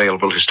all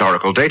available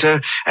historical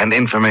data and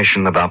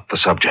information about the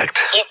subject.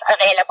 If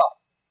available.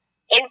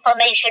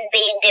 Information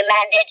being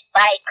demanded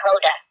by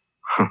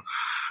Coda.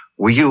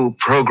 Were you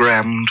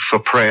programmed for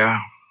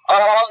prayer?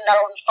 All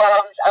known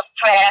forms of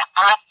prayer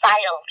are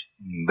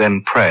filed.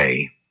 Then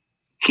pray.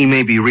 He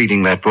may be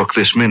reading that book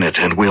this minute,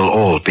 and we'll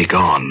all be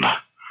gone.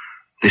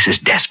 This is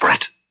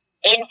desperate.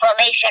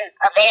 Information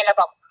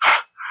available.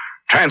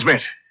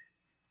 Transmit.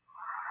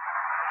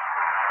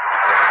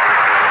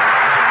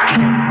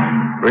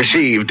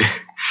 Received.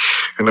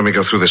 Let me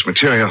go through this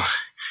material.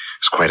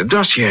 It's quite a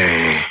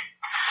dossier.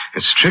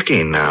 It's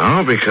tricky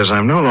now because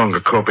I'm no longer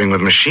coping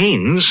with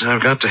machines.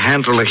 I've got to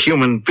handle a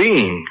human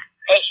being.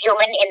 The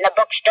human in the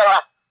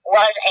bookstore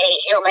was a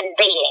human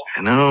being.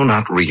 No,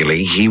 not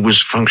really. He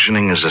was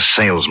functioning as a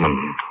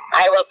salesman.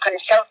 I will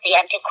consult the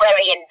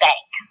antiquarian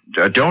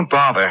bank. Don't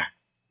bother.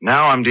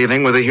 Now I'm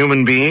dealing with a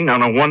human being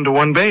on a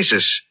one-to-one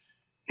basis.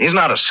 He's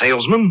not a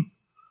salesman.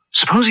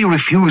 Suppose he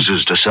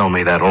refuses to sell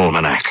me that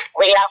almanac.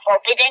 We are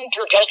forbidden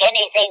to take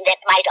anything that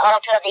might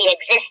alter the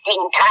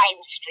existing time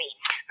stream.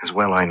 As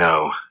well I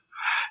know.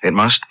 It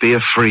must be a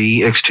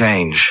free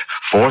exchange.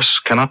 Force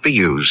cannot be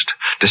used.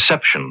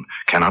 Deception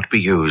cannot be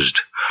used.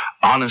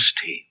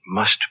 Honesty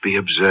must be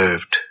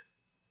observed.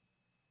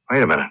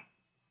 Wait a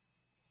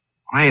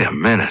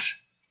minute.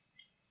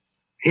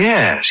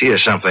 Yes,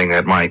 here's something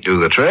that might do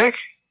the trick.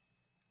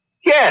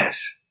 Yes.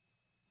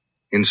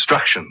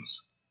 Instructions.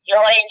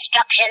 Your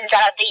instructions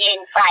are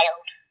being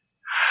filed.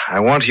 I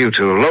want you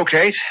to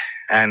locate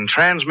and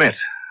transmit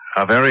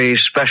a very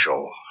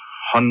special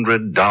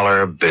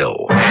 $100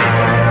 bill.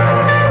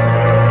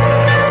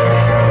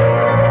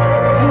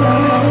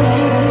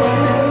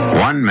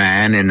 One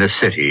man in the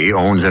city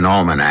owns an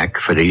almanac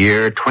for the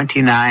year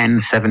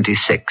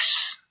 2976.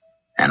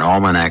 An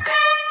almanac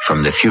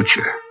from the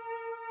future.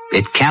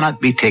 It cannot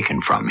be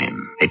taken from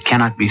him. It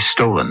cannot be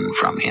stolen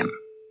from him.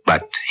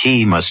 But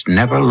he must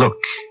never look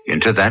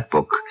into that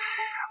book,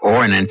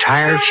 or an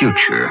entire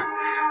future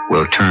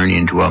will turn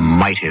into a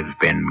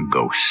might-have-been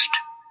ghost.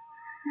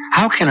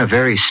 How can a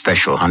very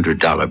special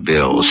 $100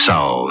 bill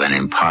solve an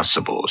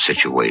impossible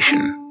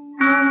situation?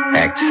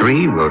 Act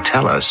 3 will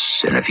tell us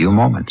in a few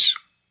moments.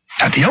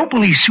 At the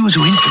Opal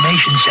Isuzu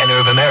Information Center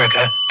of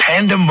America,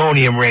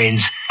 pandemonium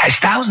reigns as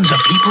thousands of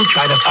people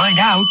try to find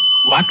out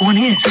what one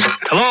is.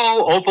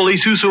 Hello, Opal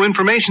Isuzu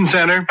Information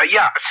Center.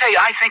 Yeah, say,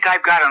 I think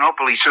I've got an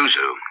Opal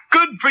Isuzu.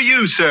 Good for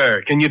you,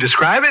 sir. Can you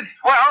describe it?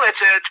 Well, it's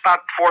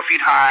about 4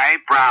 feet high,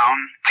 brown,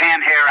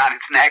 tan hair on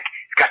its neck.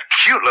 It's got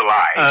cute little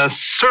eyes.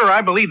 Sir,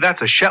 I believe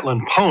that's a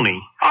Shetland pony.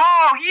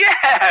 Oh,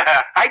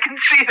 yeah, I can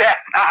see that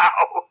now.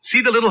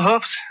 See the little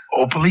hoofs?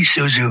 Opal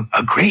Isuzu,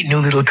 a great new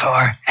little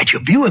car at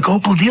your Buick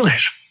Opal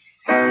dealers.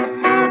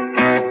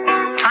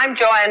 I'm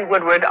Joanne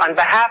Woodward on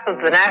behalf of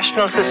the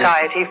National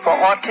Society for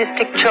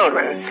Autistic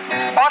Children.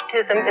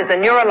 Autism is a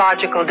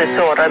neurological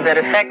disorder that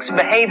affects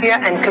behavior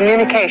and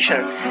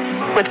communication.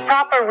 With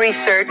proper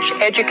research,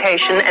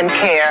 education, and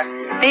care,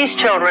 these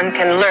children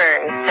can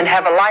learn and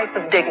have a life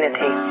of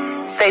dignity.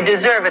 They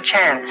deserve a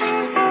chance.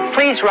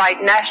 Please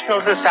write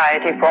National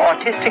Society for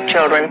Autistic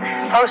Children,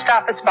 Post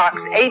Office Box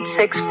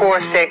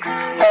 8646,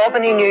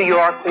 Albany, New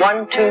York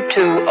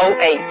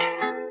 12208.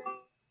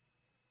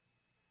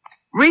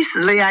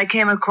 Recently, I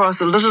came across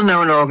a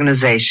little-known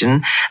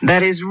organization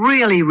that is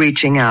really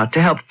reaching out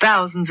to help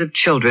thousands of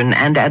children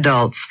and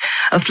adults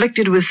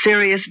afflicted with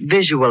serious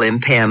visual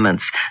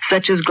impairments,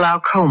 such as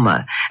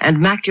glaucoma and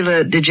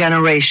macular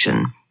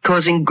degeneration,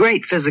 causing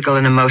great physical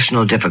and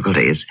emotional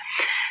difficulties.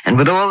 And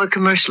with all the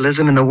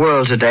commercialism in the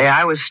world today,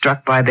 I was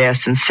struck by their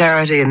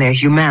sincerity and their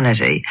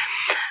humanity.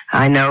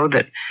 I know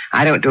that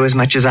I don't do as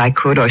much as I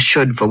could or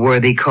should for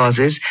worthy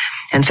causes,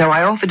 and so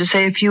I offered to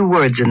say a few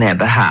words in their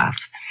behalf.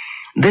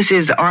 This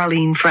is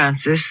Arlene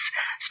Francis,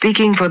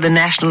 speaking for the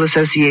National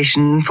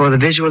Association for the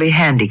Visually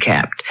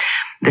Handicapped.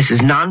 This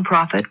is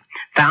non-profit,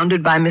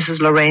 founded by Mrs.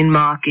 Lorraine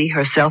Markey,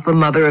 herself a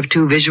mother of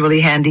 2 visually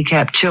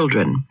handicapped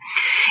children.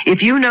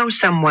 If you know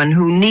someone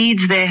who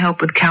needs their help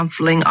with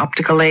counseling,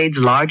 optical aids,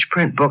 large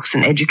print books,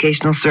 and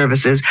educational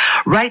services,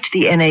 write to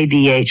the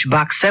NAVH,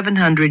 Box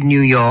 700,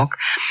 New York,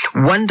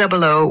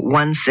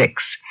 10016.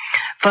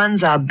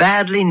 Funds are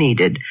badly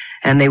needed,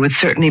 and they would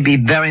certainly be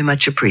very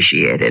much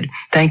appreciated.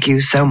 Thank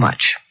you so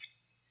much.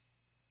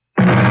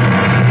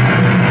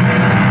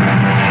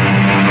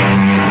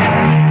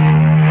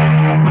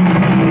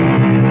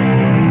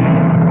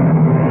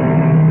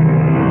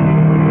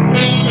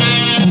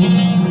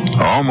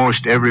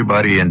 Almost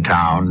everybody in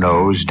town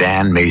knows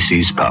Dan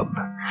Macy's Pub.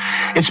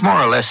 It's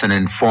more or less an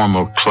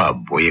informal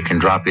club where you can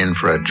drop in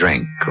for a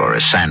drink or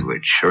a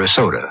sandwich or a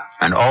soda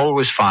and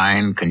always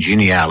find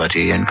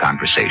congeniality and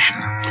conversation.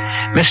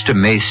 Mr.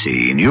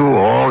 Macy knew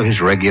all his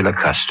regular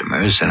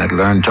customers and had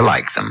learned to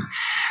like them,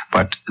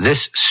 but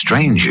this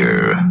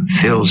stranger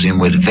fills him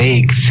with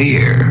vague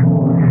fear.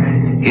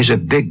 He's a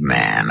big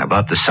man,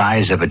 about the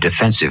size of a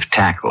defensive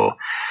tackle,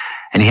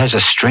 and he has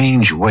a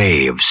strange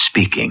way of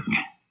speaking.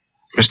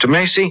 Mr.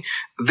 Macy,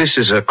 this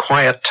is a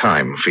quiet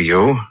time for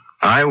you.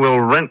 I will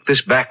rent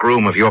this back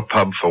room of your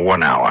pub for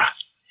 1 hour.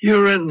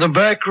 You're renting the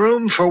back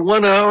room for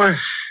 1 hour?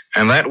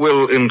 And that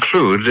will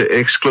include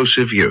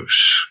exclusive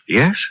use.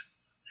 Yes?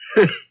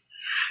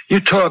 You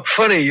talk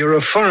funny. You're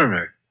a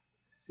foreigner.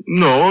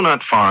 No,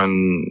 not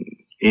foreign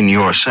in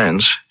your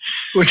sense.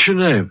 What's your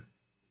name?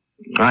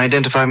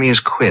 Identify me as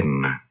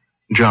Quinn.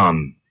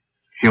 John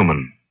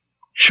Human.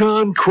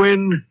 John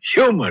Quinn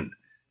Human.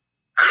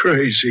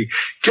 Crazy.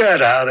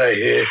 Get out of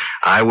here.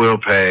 I will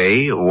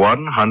pay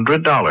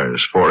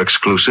 $100 for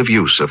exclusive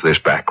use of this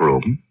back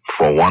room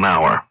for 1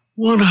 hour.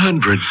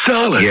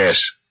 $100?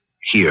 Yes.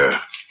 Here.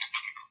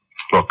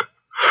 Look.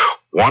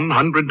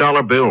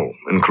 $100 bill,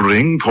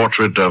 including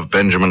portrait of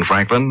Benjamin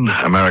Franklin,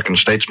 American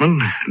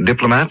statesman,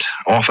 diplomat,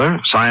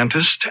 author,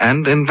 scientist,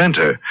 and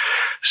inventor.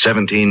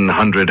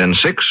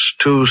 1706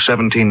 to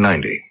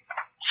 1790.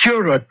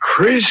 You're a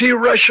crazy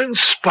Russian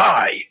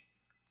spy.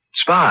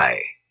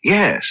 Spy?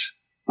 Yes.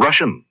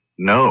 Russian?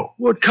 No.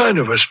 What kind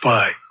of a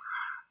spy?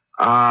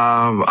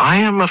 I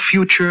am a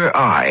future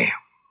eye.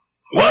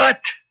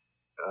 What?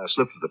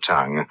 Slip of the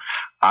tongue.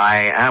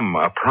 I am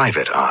a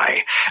private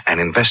eye, an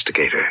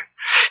investigator.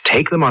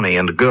 Take the money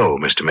and go,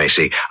 Mr.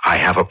 Macy. I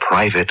have a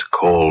private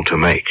call to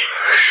make.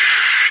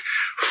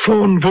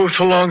 Phone booth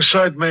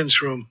alongside men's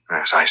room.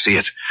 Yes, I see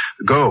it.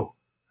 Go.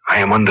 I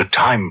am under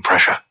time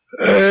pressure.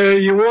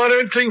 You want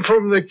anything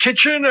from the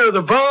kitchen or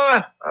the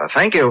bar?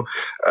 Thank you.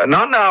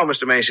 Not now,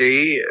 Mr.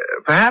 Macy.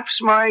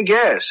 Perhaps my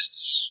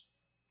guests.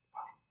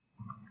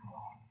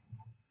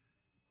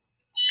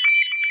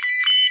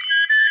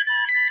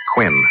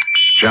 Quinn.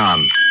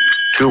 John.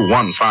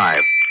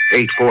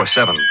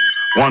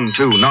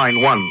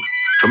 215-847-1291.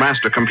 To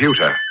master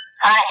computer.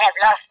 I have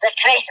lost the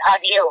trace on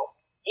you.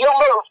 You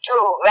move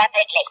too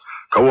rapidly.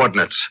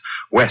 Coordinates.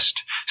 West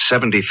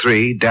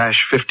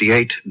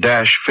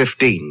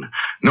 73-58-15.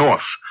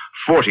 North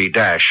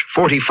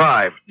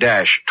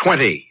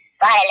 40-45-20.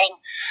 Filing.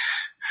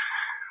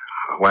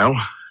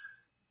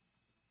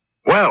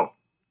 Well,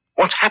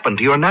 what's happened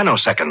to your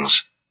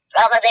nanoseconds?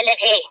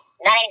 Probability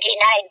 99.9807.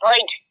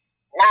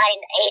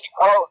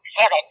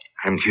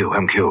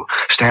 MQ.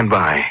 Stand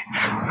by.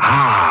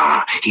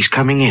 He's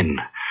coming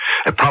in.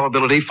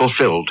 Probability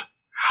fulfilled.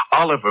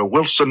 Oliver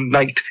Wilson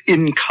Knight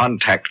in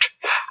contact.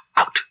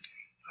 Out.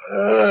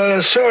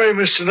 Sorry,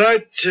 Mr.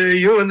 Knight.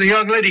 You and the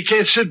young lady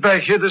can't sit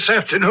back here this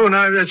afternoon.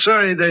 I'm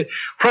sorry. The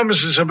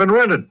premises have been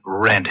rented.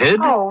 Rented?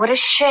 Oh, what a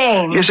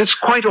shame. Yes, it's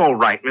quite all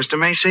right, Mr.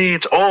 Macy.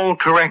 It's all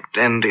correct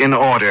and in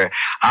order.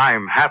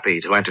 I'm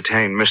happy to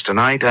entertain Mr.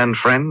 Knight and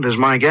friend as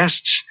my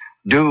guests.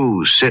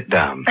 Do sit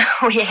down.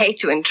 We hate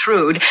to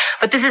intrude,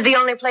 but this is the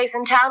only place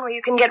in town where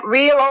you can get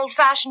real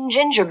old-fashioned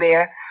ginger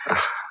beer.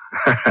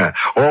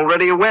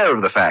 Already aware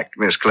of the fact,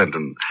 Miss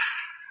Clinton.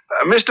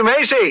 Mr.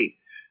 Macy,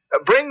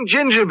 bring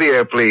ginger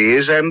beer,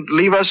 please, and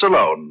leave us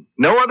alone.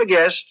 No other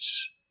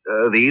guests.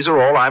 These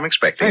are all I'm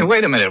expecting. Hey,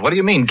 wait a minute. What do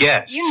you mean,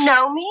 guests? You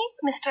know me,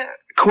 Mr.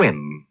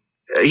 Quinn.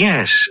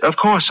 Yes, of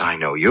course I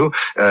know you.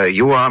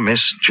 You are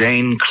Miss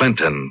Jane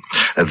Clinton.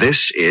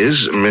 This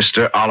is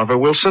Mr. Oliver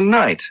Wilson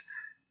Knight.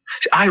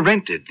 I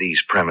rented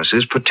these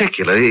premises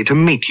particularly to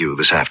meet you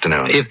this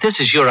afternoon. If this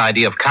is your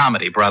idea of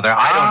comedy, brother,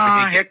 I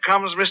don't think... Here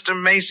comes Mr.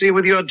 Macy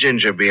with your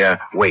ginger beer.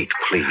 Wait,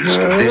 please.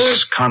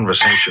 This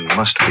conversation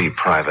must be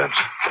private.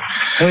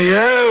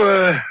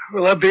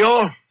 Will that be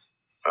all?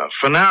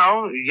 For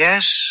now,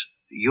 yes,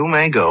 you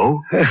may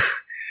go.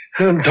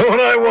 Don't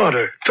I want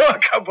her?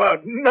 Talk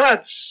about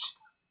nuts.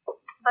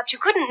 But you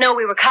couldn't know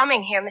we were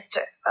coming here,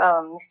 Mr.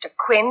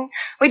 Quinn.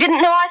 We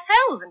didn't know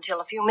ourselves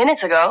until a few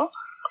minutes ago.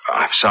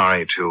 I'm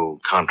sorry to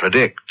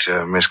contradict,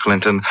 Miss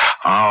Clinton.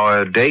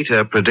 Our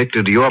data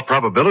predicted your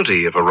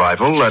probability of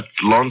arrival at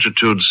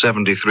longitude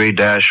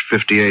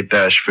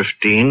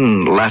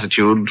 73-58-15,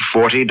 latitude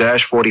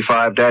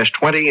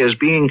 40-45-20 as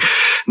being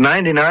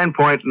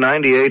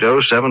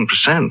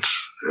 99.9807%.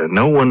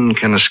 No one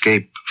can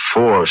escape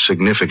 4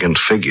 significant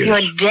figures.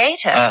 Your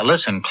data?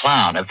 Listen,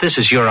 clown, if this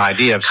is your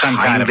idea of some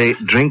kind of...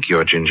 Drink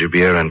your ginger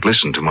beer and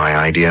listen to my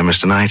idea,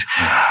 Mr. Knight.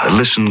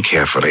 Listen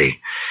carefully.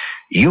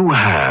 You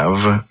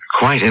have,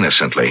 quite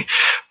innocently,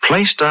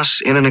 placed us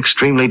in an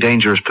extremely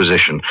dangerous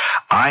position.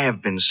 I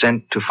have been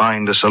sent to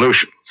find a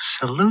solution.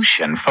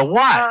 Solution? For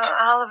what?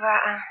 Oliver,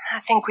 I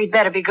think we'd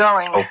better be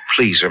going. Oh,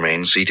 please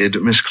remain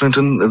seated, Miss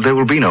Clinton. There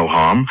will be no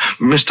harm.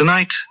 Mr.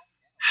 Knight,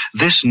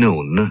 this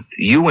noon,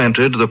 you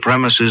entered the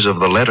premises of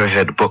the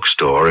Letterhead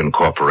Bookstore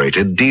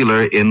Incorporated,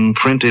 dealer in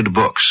printed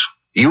books.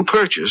 You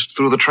purchased,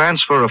 through the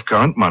transfer of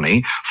current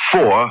money,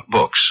 4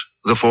 books.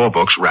 The 4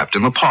 books wrapped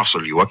in the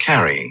parcel you are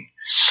carrying.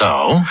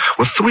 So?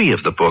 Well, 3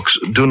 of the books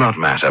do not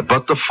matter,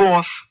 but the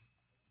 4th,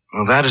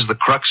 well, that is the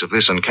crux of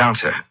this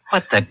encounter.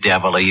 What the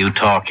devil are you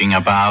talking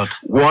about?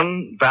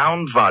 1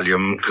 bound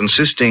volume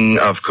consisting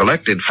of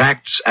collected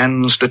facts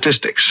and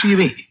statistics. You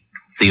mean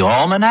the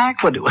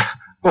almanac?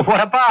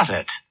 What about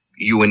it?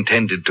 You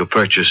intended to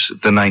purchase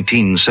the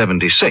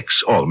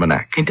 1976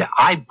 almanac.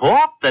 I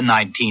bought the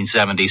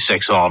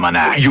 1976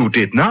 almanac. You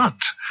did not.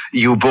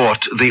 You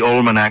bought the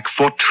almanac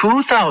for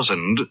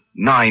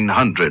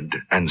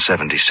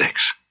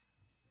 2,976.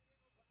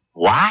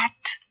 What?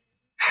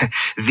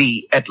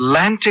 The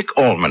Atlantic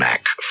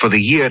Almanac for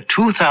the year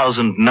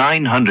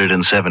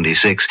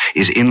 2,976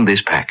 is in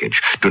this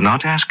package. Do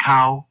not ask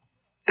how.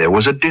 There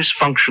was a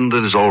dysfunction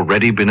that has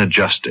already been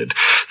adjusted.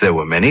 There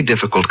were many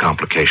difficult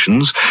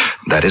complications.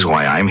 That is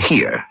why I'm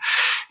here.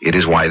 It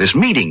is why this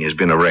meeting has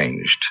been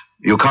arranged.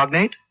 You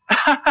cognate?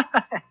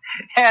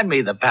 Hand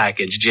me the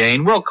package,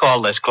 Jane. We'll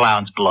call this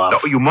clown's bluff.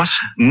 No, you must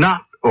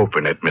not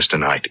open it, Mr.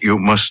 Knight. You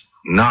must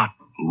not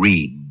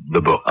read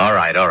the book. All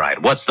right.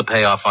 What's the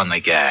payoff on the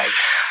gag?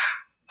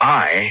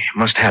 I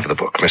must have the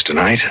book, Mr.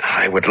 Knight.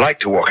 I would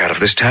like to walk out of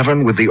this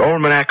tavern with the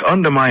almanac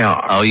under my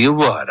arm. Oh, you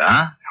would,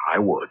 huh? I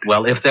would.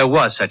 Well, if there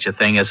was such a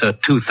thing as a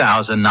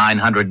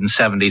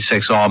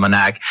 2,976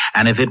 almanac,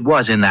 and if it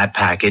was in that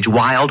package,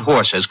 wild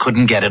horses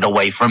couldn't get it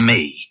away from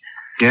me.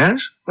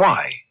 Yes?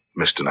 Why,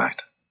 Mr.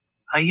 Knight?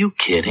 Are you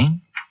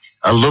kidding?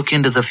 A look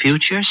into the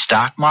future,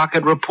 stock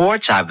market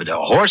reports,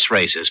 horse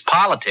races,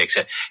 politics.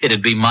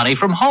 It'd be money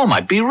from home.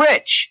 I'd be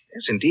rich.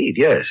 Yes, indeed,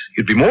 yes.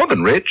 You'd be more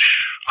than rich.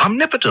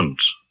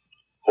 Omnipotent.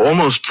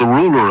 Almost the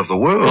ruler of the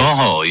world.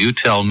 Oh, you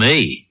tell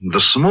me. The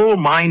small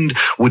mind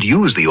would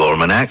use the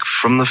almanac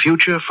from the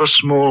future for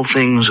small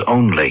things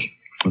only.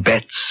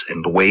 Bets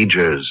and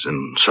wagers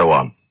and so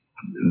on.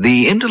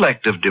 The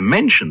intellect of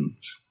dimensions,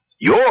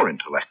 your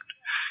intellect,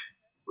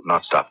 would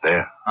not stop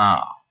there.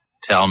 Oh,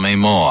 tell me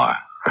more.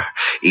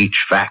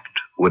 Each fact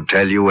would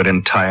tell you an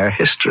entire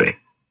history.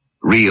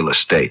 Real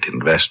estate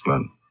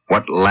investment.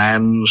 What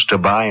lands to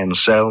buy and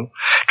sell,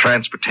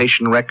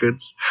 transportation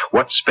records,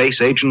 what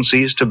space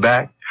agencies to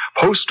back,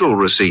 postal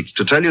receipts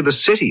to tell you the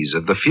cities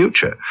of the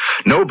future.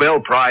 Nobel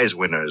Prize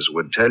winners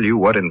would tell you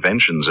what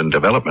inventions and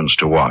developments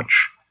to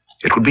watch.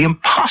 It would be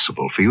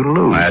impossible for you to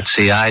lose. That's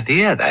the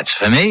idea. That's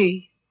for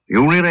me.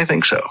 You really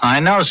think so? I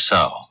know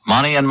so.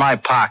 Money in my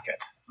pocket.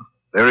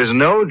 There is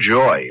no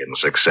joy in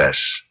success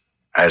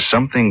as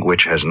something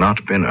which has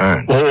not been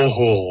earned.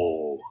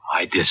 Oh,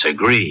 I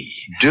disagree.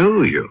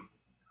 Do you?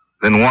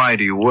 Then why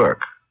do you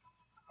work?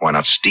 Why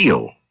not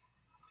steal?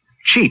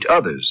 Cheat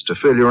others to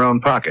fill your own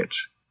pockets?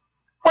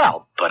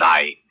 Well, but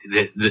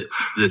The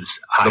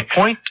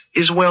point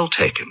is well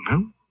taken, huh?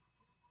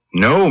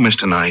 No,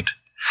 Mr. Knight.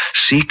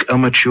 Seek a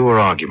mature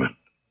argument.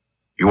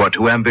 You are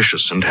too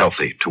ambitious and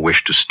healthy to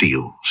wish to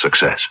steal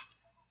success.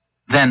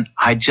 Then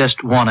I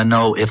just want to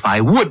know if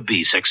I would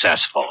be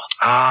successful.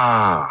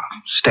 Ah,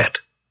 Stet.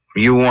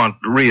 You want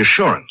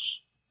reassurance.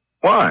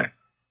 Why?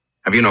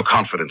 Have you no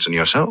confidence in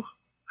yourself?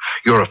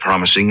 You're a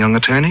promising young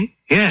attorney?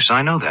 Yes,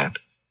 I know that.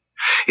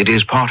 It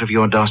is part of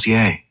your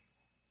dossier.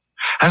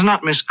 Has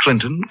not Miss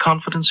Clinton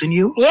confidence in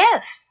you?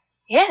 Yes,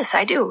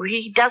 I do.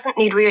 He doesn't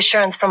need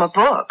reassurance from a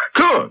book.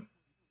 Good.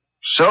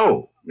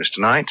 So, Mr.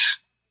 Knight,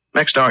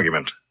 next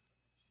argument.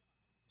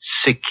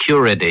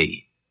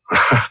 Security.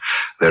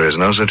 There is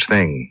no such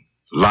thing.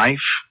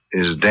 Life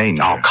is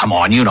danger. Oh, come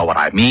on, you know what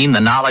I mean.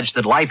 The knowledge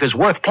that life is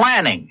worth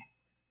planning.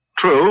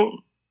 True,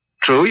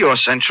 your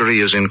century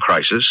is in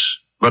crisis.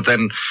 But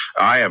then,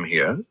 I am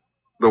here.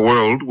 The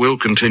world will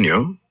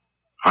continue.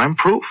 I'm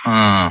proof.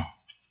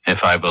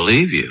 If I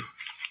believe you.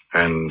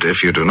 And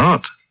if you do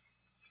not,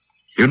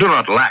 you do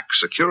not lack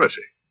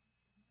security.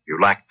 You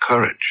lack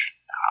courage.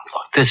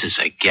 Look, this is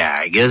a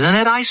gag, isn't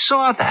it? I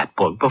saw that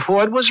book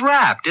before it was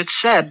wrapped. It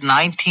said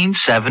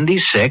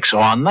 1976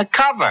 on the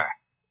cover.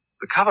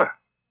 The cover?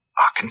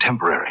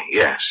 Contemporary.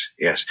 Yes.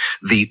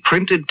 The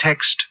printed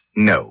text,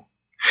 no.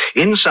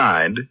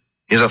 Inside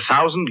is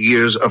 1,000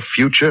 years of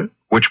future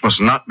which must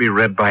not be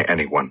read by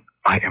anyone.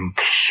 I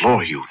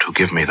implore you to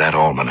give me that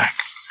almanac.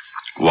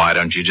 Why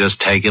don't you just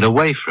take it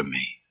away from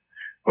me?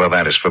 Well,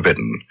 that is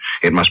forbidden.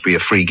 It must be a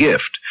free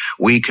gift.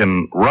 We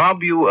can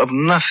rob you of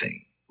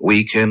nothing.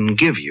 We can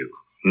give you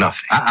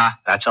nothing.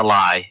 That's a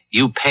lie.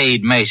 You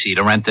paid Macy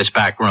to rent this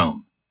back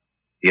room.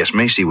 Yes,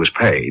 Macy was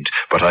paid,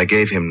 but I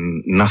gave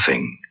him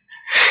nothing.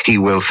 He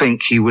will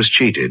think he was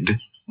cheated,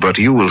 but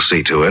you will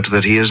see to it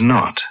that he is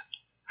not.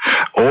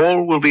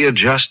 All will be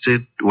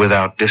adjusted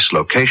without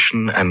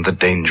dislocation and the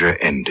danger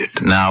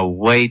ended. Now,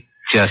 wait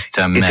just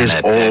a minute. It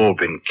has all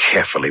been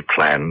carefully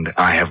planned.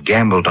 I have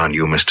gambled on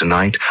you, Mr.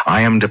 Knight.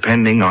 I am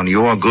depending on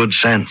your good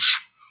sense.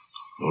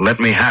 Let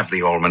me have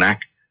the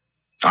almanac.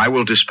 I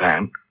will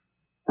disband,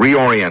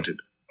 reoriented,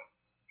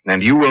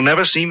 and you will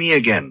never see me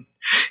again.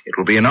 It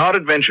will be an odd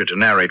adventure to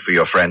narrate for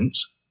your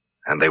friends,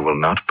 and they will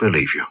not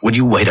believe you. Would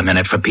you wait a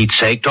minute, for Pete's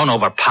sake? Don't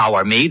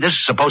overpower me. This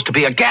is supposed to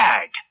be a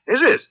gag.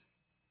 Is it?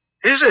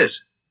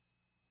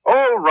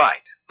 All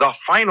right, the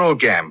final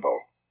gamble.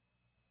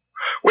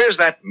 Where's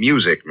that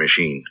music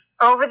machine?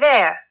 Over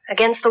there,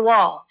 against the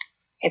wall.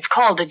 It's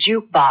called a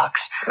jukebox.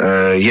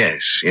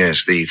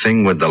 Yes, the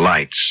thing with the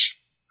lights.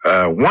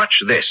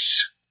 Watch this.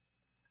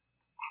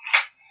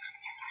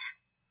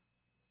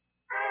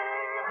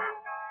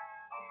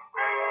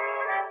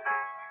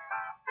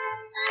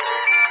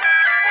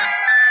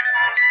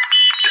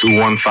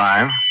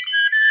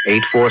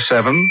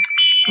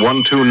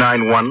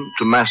 (215-847-1291)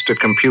 to master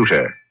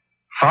computer.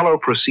 Follow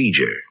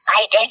procedure.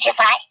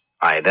 Identify.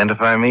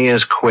 Identify me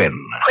as Quinn.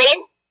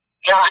 Quinn?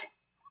 John.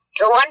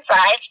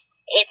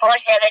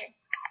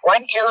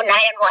 215-847-1291.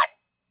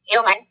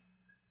 Human.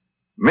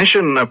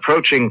 Mission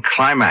approaching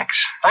climax.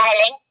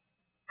 Filing.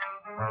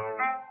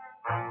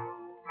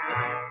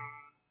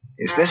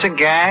 Is this a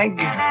gag,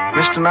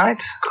 Mr.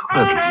 Knight?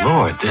 Good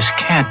Lord, this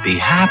can't be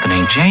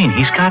happening. Jane,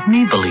 he's got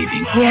me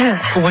believing.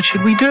 Yes. Well, what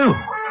should we do?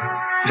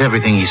 If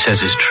everything he says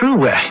is true,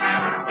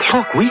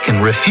 look, we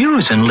can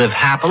refuse and live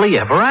happily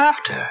ever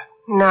after.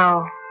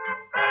 No.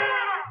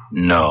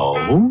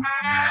 No?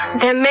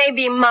 There may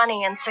be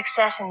money and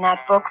success in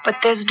that book,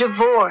 but there's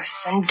divorce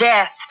and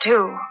death,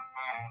 too.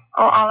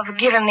 Oh, Oliver,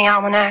 give him the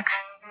almanac.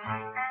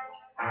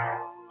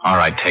 All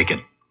right, take it.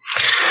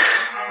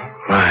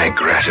 My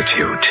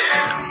gratitude.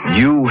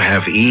 You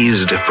have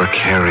eased a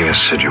precarious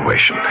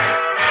situation.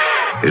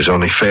 It is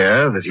only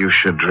fair that you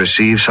should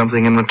receive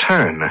something in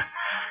return.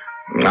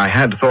 I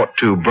had thought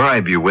to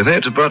bribe you with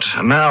it, but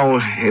now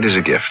it is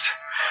a gift.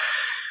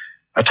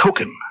 A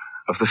token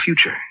of the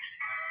future.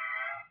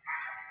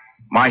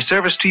 My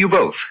service to you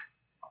both.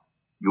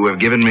 You have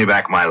given me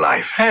back my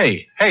life.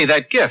 Hey,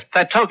 that gift,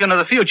 that token of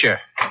the future.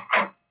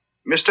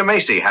 Mr.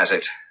 Macy has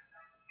it.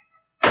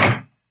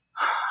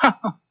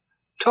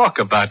 Talk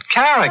about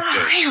characters.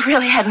 Oh, he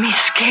really had me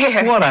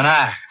scared. What an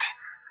act.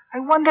 I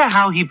wonder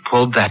how he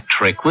pulled that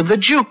trick with the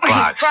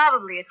jukebox. He's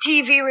probably a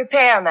TV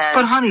repairman.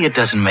 But, honey, it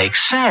doesn't make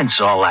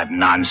sense, all that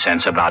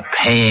nonsense about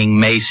paying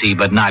Macy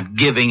but not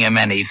giving him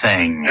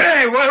anything.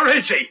 Hey, where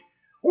is he?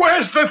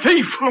 Where's the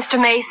thief? Mr.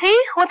 Macy,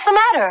 what's the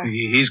matter?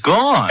 He's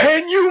gone.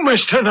 And you,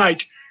 Mr.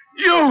 Knight,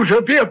 you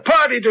to be a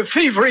party to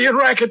thievery and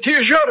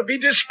racketeers, you ought to be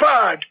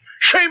disbarred.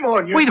 Shame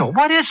on you. Wait,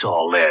 what is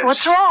all this?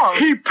 What's wrong?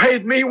 He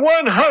paid me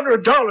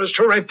 $100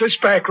 to rent this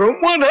back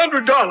room.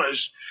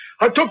 $100.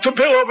 I took the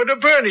bill over to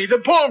Bernie, the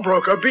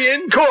pawnbroker,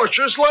 being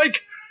cautious like,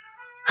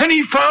 and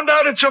he found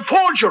out it's a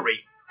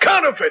forgery.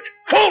 Counterfeit.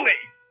 Phony.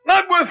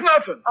 Not worth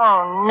nothing.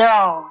 Oh,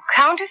 no.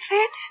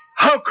 Counterfeit?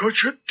 How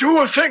could you do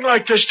a thing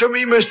like this to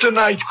me, Mr.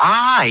 Knight?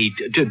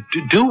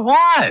 Do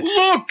what?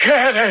 Look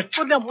at it.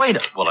 Well, now, wait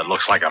a... Well, it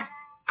looks like a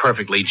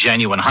perfectly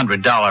genuine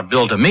 $100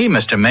 bill to me,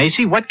 Mr.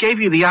 Macy. What gave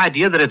you the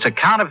idea that it's a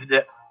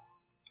counterfeit?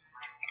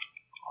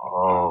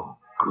 Oh,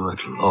 good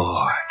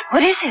Lord.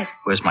 What is it?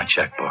 Where's my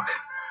checkbook?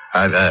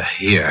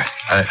 Here.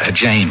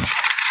 Jane,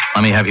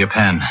 let me have your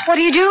pen. What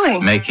are you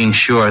doing? Making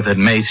sure that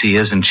Macy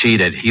isn't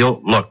cheated.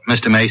 Look,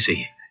 Mr.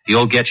 Macy,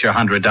 you'll get your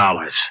 $100.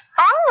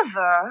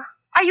 Oliver,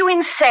 are you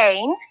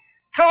insane?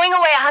 Throwing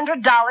away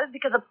 $100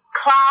 because a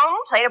clown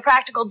played a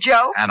practical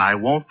joke? And I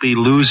won't be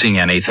losing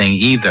anything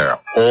either.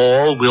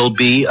 All will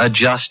be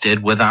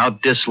adjusted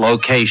without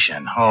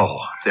dislocation. Oh,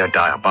 they're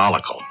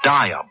diabolical.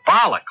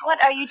 Diabolical.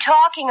 What are you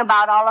talking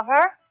about,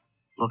 Oliver?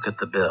 Look at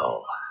the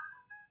bill.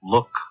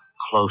 Look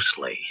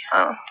closely.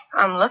 Oh,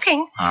 I'm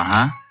looking.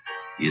 Uh-huh.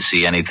 You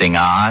see anything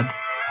odd?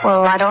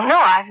 Well, I don't know.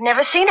 I've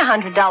never seen a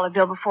 $100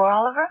 bill before,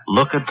 Oliver.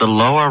 Look at the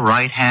lower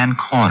right-hand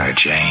corner,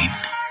 Jane.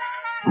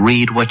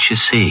 Read what you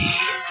see.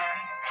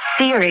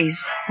 Series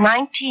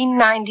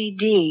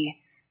 1990D.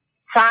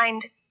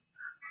 Signed,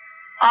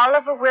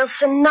 Oliver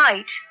Wilson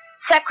Knight,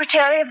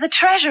 Secretary of the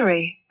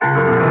Treasury.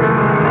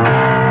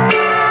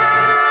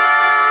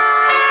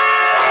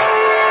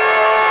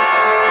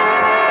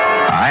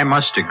 I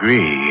must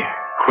agree.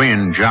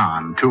 Quinn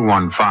John,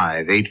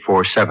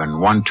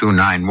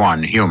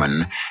 215-847-1291,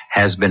 human,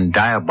 has been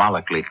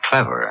diabolically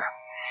clever.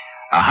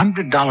 A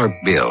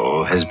 $100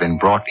 bill has been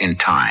brought in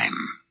time,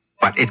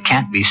 but it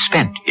can't be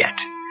spent yet.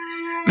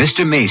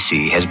 Mr.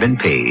 Macy has been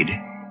paid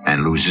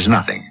and loses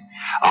nothing.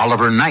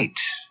 Oliver Knight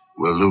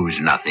will lose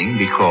nothing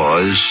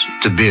because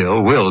the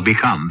bill will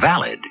become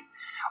valid.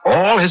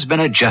 All has been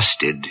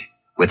adjusted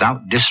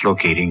without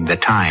dislocating the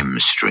time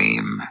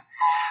stream.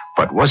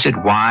 But was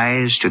it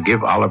wise to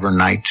give Oliver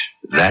Knight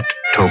that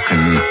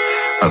token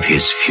of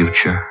his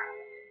future?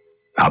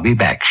 I'll be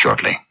back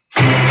shortly.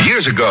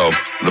 Years ago,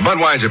 the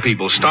Budweiser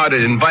people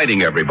started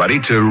inviting everybody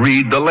to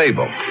read the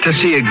label, to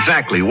see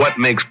exactly what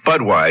makes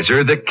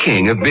Budweiser the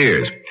king of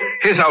beers.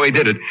 Here's how he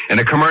did it in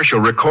a commercial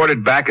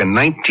recorded back in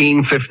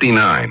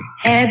 1959.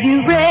 Have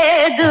you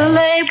read the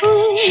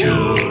label?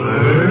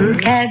 Sure.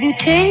 Have you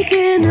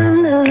taken a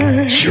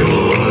look?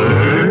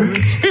 Sure.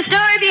 The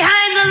story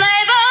behind the label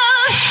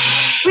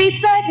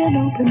reads like an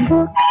open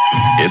book.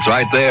 It's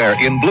right there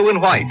in blue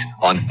and white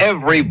on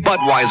every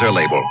Budweiser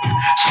label.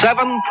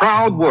 7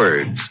 proud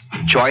words.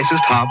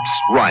 Choicest hops,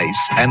 rice,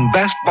 and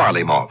best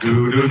barley malt.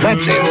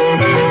 That's it.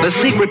 The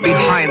secret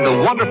behind the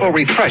wonderful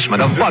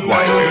refreshment of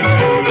Budweiser.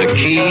 The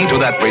key to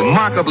that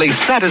remarkably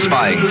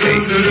satisfying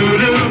taste.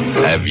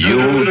 Have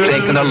you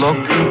taken a look?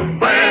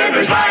 Where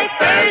there's life,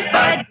 there's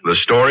Bud. The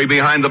story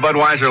behind the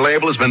Budweiser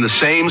label has been the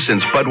same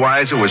since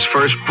Budweiser was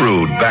first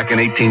brewed back in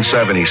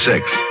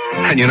 1876.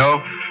 And you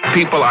know,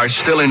 people are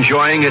still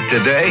enjoying it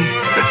today.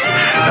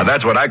 Now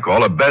that's what I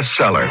call a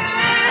bestseller.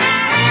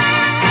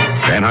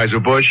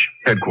 Anheuser-Busch,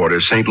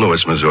 headquarters, St.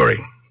 Louis,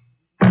 Missouri.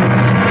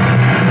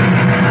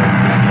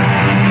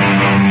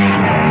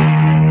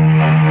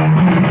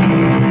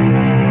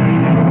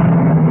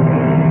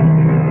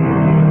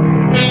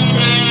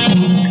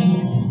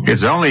 It's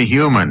it's only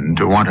human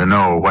to want to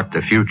know what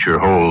the future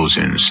holds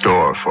in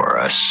store for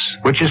us,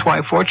 which is why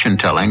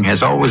fortune-telling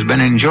has always been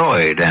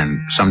enjoyed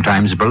and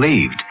sometimes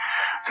believed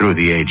through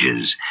the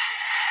ages.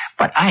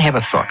 But I have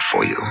a thought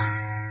for you.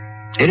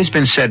 It has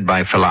been said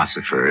by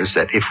philosophers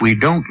that if we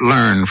don't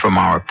learn from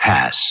our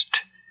past,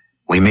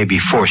 we may be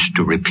forced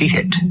to repeat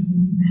it.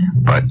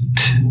 But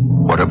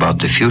what about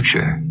the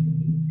future?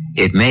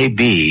 It may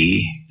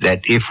be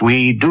that if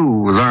we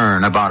do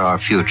learn about our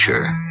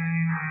future,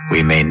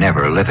 we may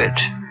never live it.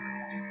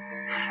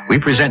 We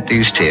present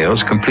these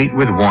tales complete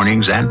with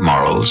warnings and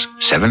morals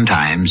 7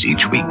 times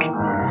each week.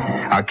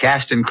 Our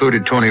cast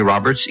included Tony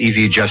Roberts,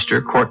 Evie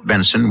Juster, Court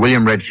Benson,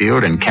 William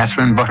Redfield, and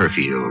Catherine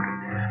Butterfield.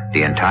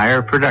 The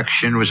entire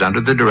production was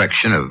under the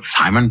direction of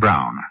Simon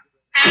Brown.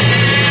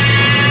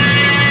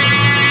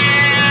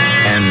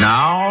 And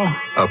now,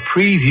 a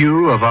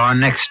preview of our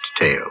next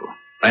tale.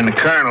 When the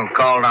colonel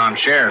called on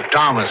Sheriff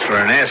Thomas for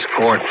an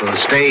escort for the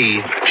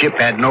stage, Chip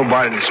had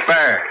nobody to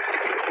spare.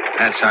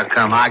 That's how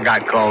come I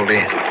got called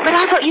in. But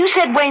I thought you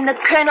said, Wayne, the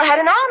colonel had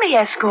an army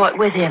escort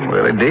with him.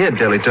 Well, he did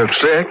till he took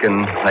sick,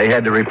 and they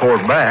had to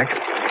report back.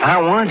 I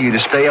wanted you to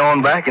stay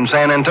on back in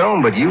San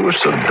Antone, but you were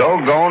so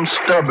doggone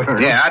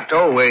stubborn. Yeah, I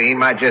told Wayne he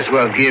might just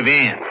well give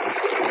in.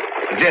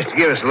 But just to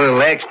give us a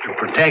little extra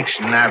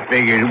protection, I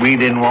figured we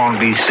didn't want to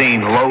be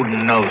seen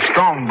loading no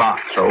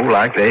strongbox. So,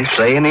 like they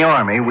say in the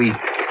Army, we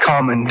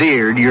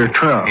commandeered your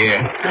trunk.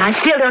 Yeah. I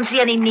still don't see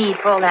any need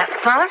for all that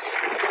fuss.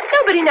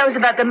 Nobody knows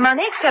about the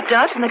money except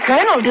us and the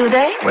colonel, do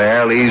they?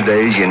 Well, these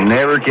days you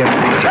never can...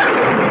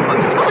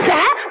 What was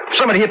that?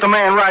 Somebody hit the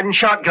man riding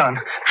shotgun.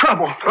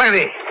 Trouble.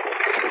 Plenty.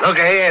 Look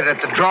ahead at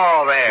the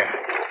draw there.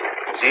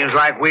 Seems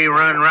like we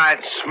run right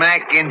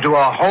smack into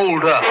a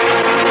holdup.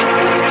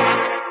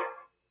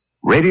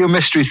 Radio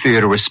Mystery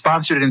Theater was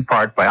sponsored in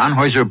part by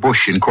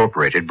Anheuser-Busch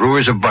Incorporated,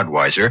 Brewers of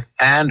Budweiser,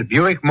 and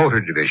Buick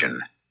Motor Division.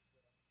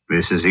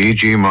 This is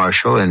E.G.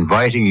 Marshall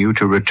inviting you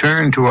to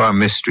return to our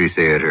Mystery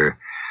Theater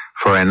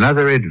for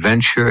another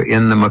adventure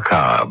in the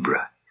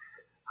macabre.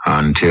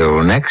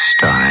 Until next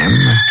time,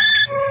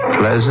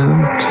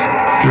 pleasant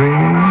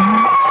dreams.